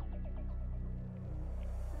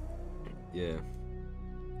 Yeah.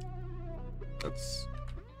 That's...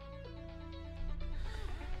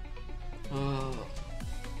 Oh,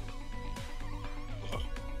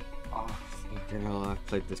 you know, I've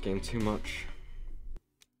played this game too much.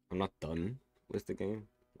 I'm not done with the game,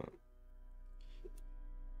 but...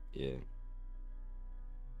 Yeah.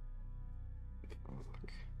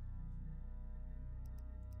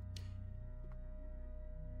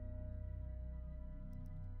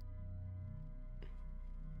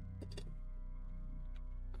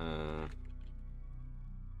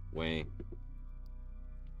 Wait.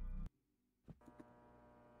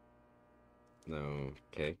 No,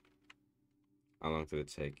 okay. How long did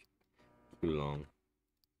it take? Too long.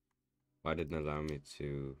 Why didn't it allow me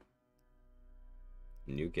to...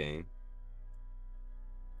 New game.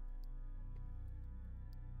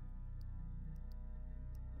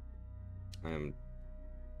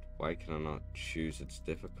 Why can I not choose its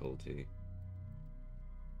difficulty?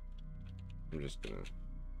 I'm just gonna...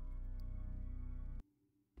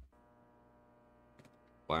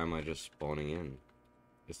 Why am I just spawning in?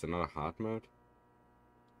 Is there not a hard mode?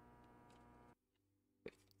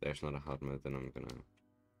 If there's not a hard mode, then I'm gonna...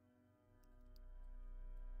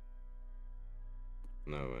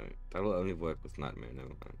 No way. That will only work with Nightmare, no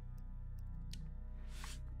man.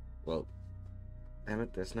 Well, damn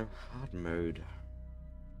it, there's no hard mode.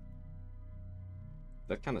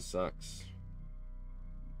 That kinda sucks.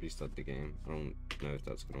 Restart the game. I don't know if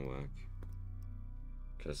that's gonna work.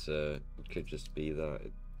 Because it could just be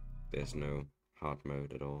that there's no hard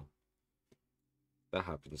mode at all. That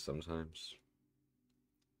happens sometimes.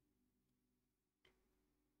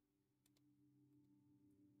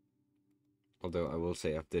 Although I will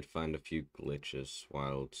say I did find a few glitches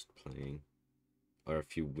whilst playing. Or a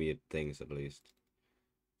few weird things at least.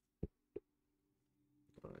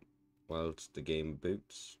 Alright. Whilst the game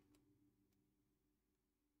boots.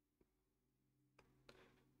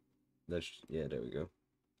 Yeah, there we go.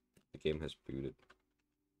 The game has booted.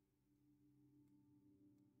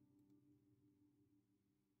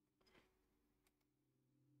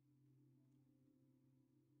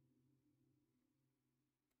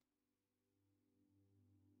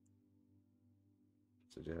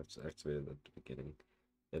 So you have to activate it at the beginning.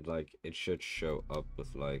 It should show up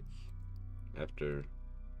with like after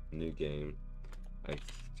new game, like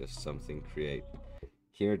just something create.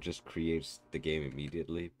 Here it just creates the game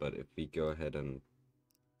immediately, but if we go ahead and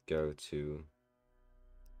go to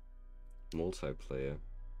multiplayer,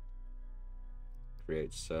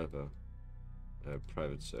 create server,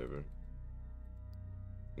 private server,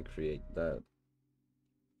 and create that,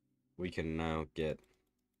 we can now get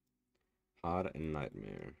hard and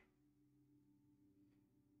nightmare.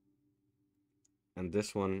 And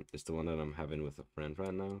this one is the one that I'm having with a friend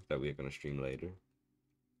right now that we're gonna stream later.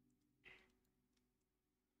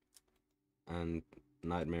 And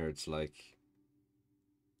nightmare, it's like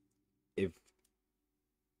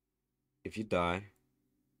if you die,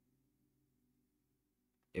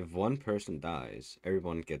 if one person dies,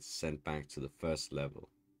 everyone gets sent back to the first level.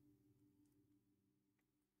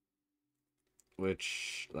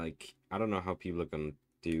 Which, like, I don't know how people are gonna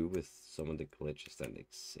do with some of the glitches that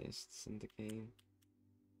exists in the game.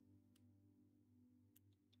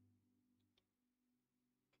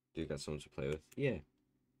 Do you got someone to play with? Yeah.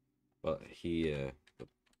 But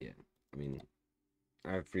yeah, I mean,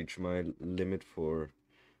 I've reached my limit for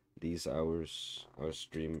these hours.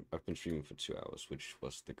 I've been streaming for 2 hours, which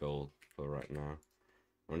was the goal for right now.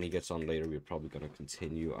 When he gets on later, we're probably gonna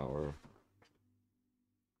continue our,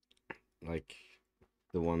 like,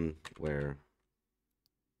 the one where,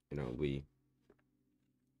 you know, we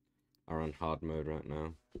are on hard mode right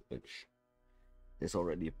now, which is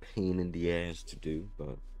already a pain in the ass to do,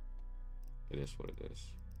 but it is what it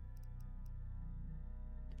is.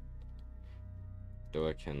 Though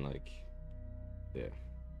I can, like, yeah.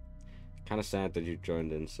 Kind of sad that you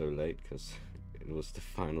joined in so late, because it was the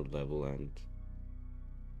final level, and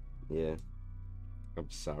yeah, I'm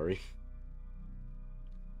sorry.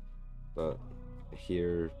 But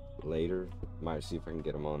here later, might see if I can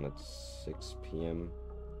get them on at 6 p.m.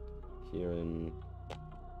 here in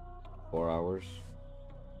 4 hours.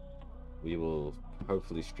 We will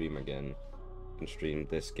hopefully stream again and stream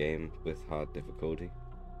this game with hard difficulty.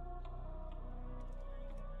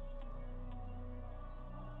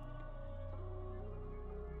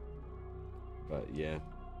 But yeah,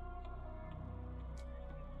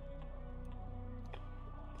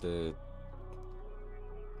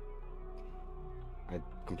 I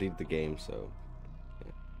completed the game, so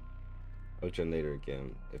yeah. I'll join later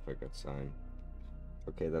again if I got signed.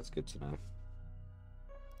 Okay, that's good to know.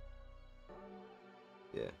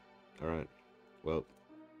 Yeah, alright. Well,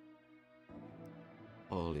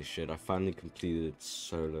 holy shit, I finally completed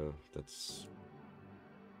solo.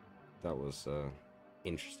 That was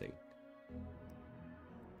interesting.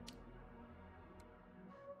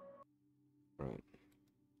 Right.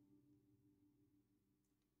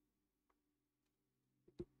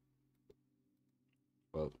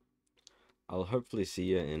 Well, I'll hopefully see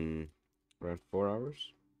you in around 4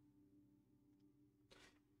 hours.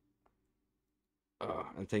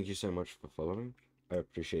 And thank you so much for following. I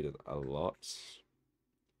appreciate it a lot.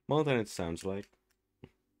 More than it sounds like.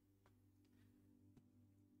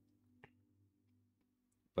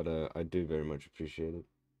 But I do very much appreciate it.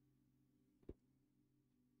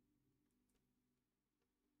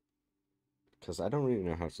 Because I don't really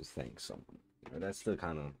know how to thank someone. That's still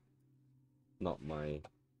kind of not my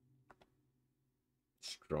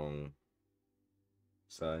strong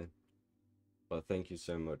side. But thank you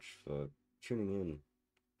so much for tuning in,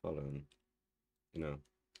 following,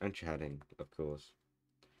 and chatting, of course.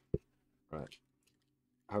 Right.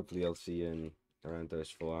 Hopefully I'll see you in around those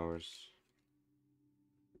 4 hours.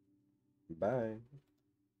 Bye.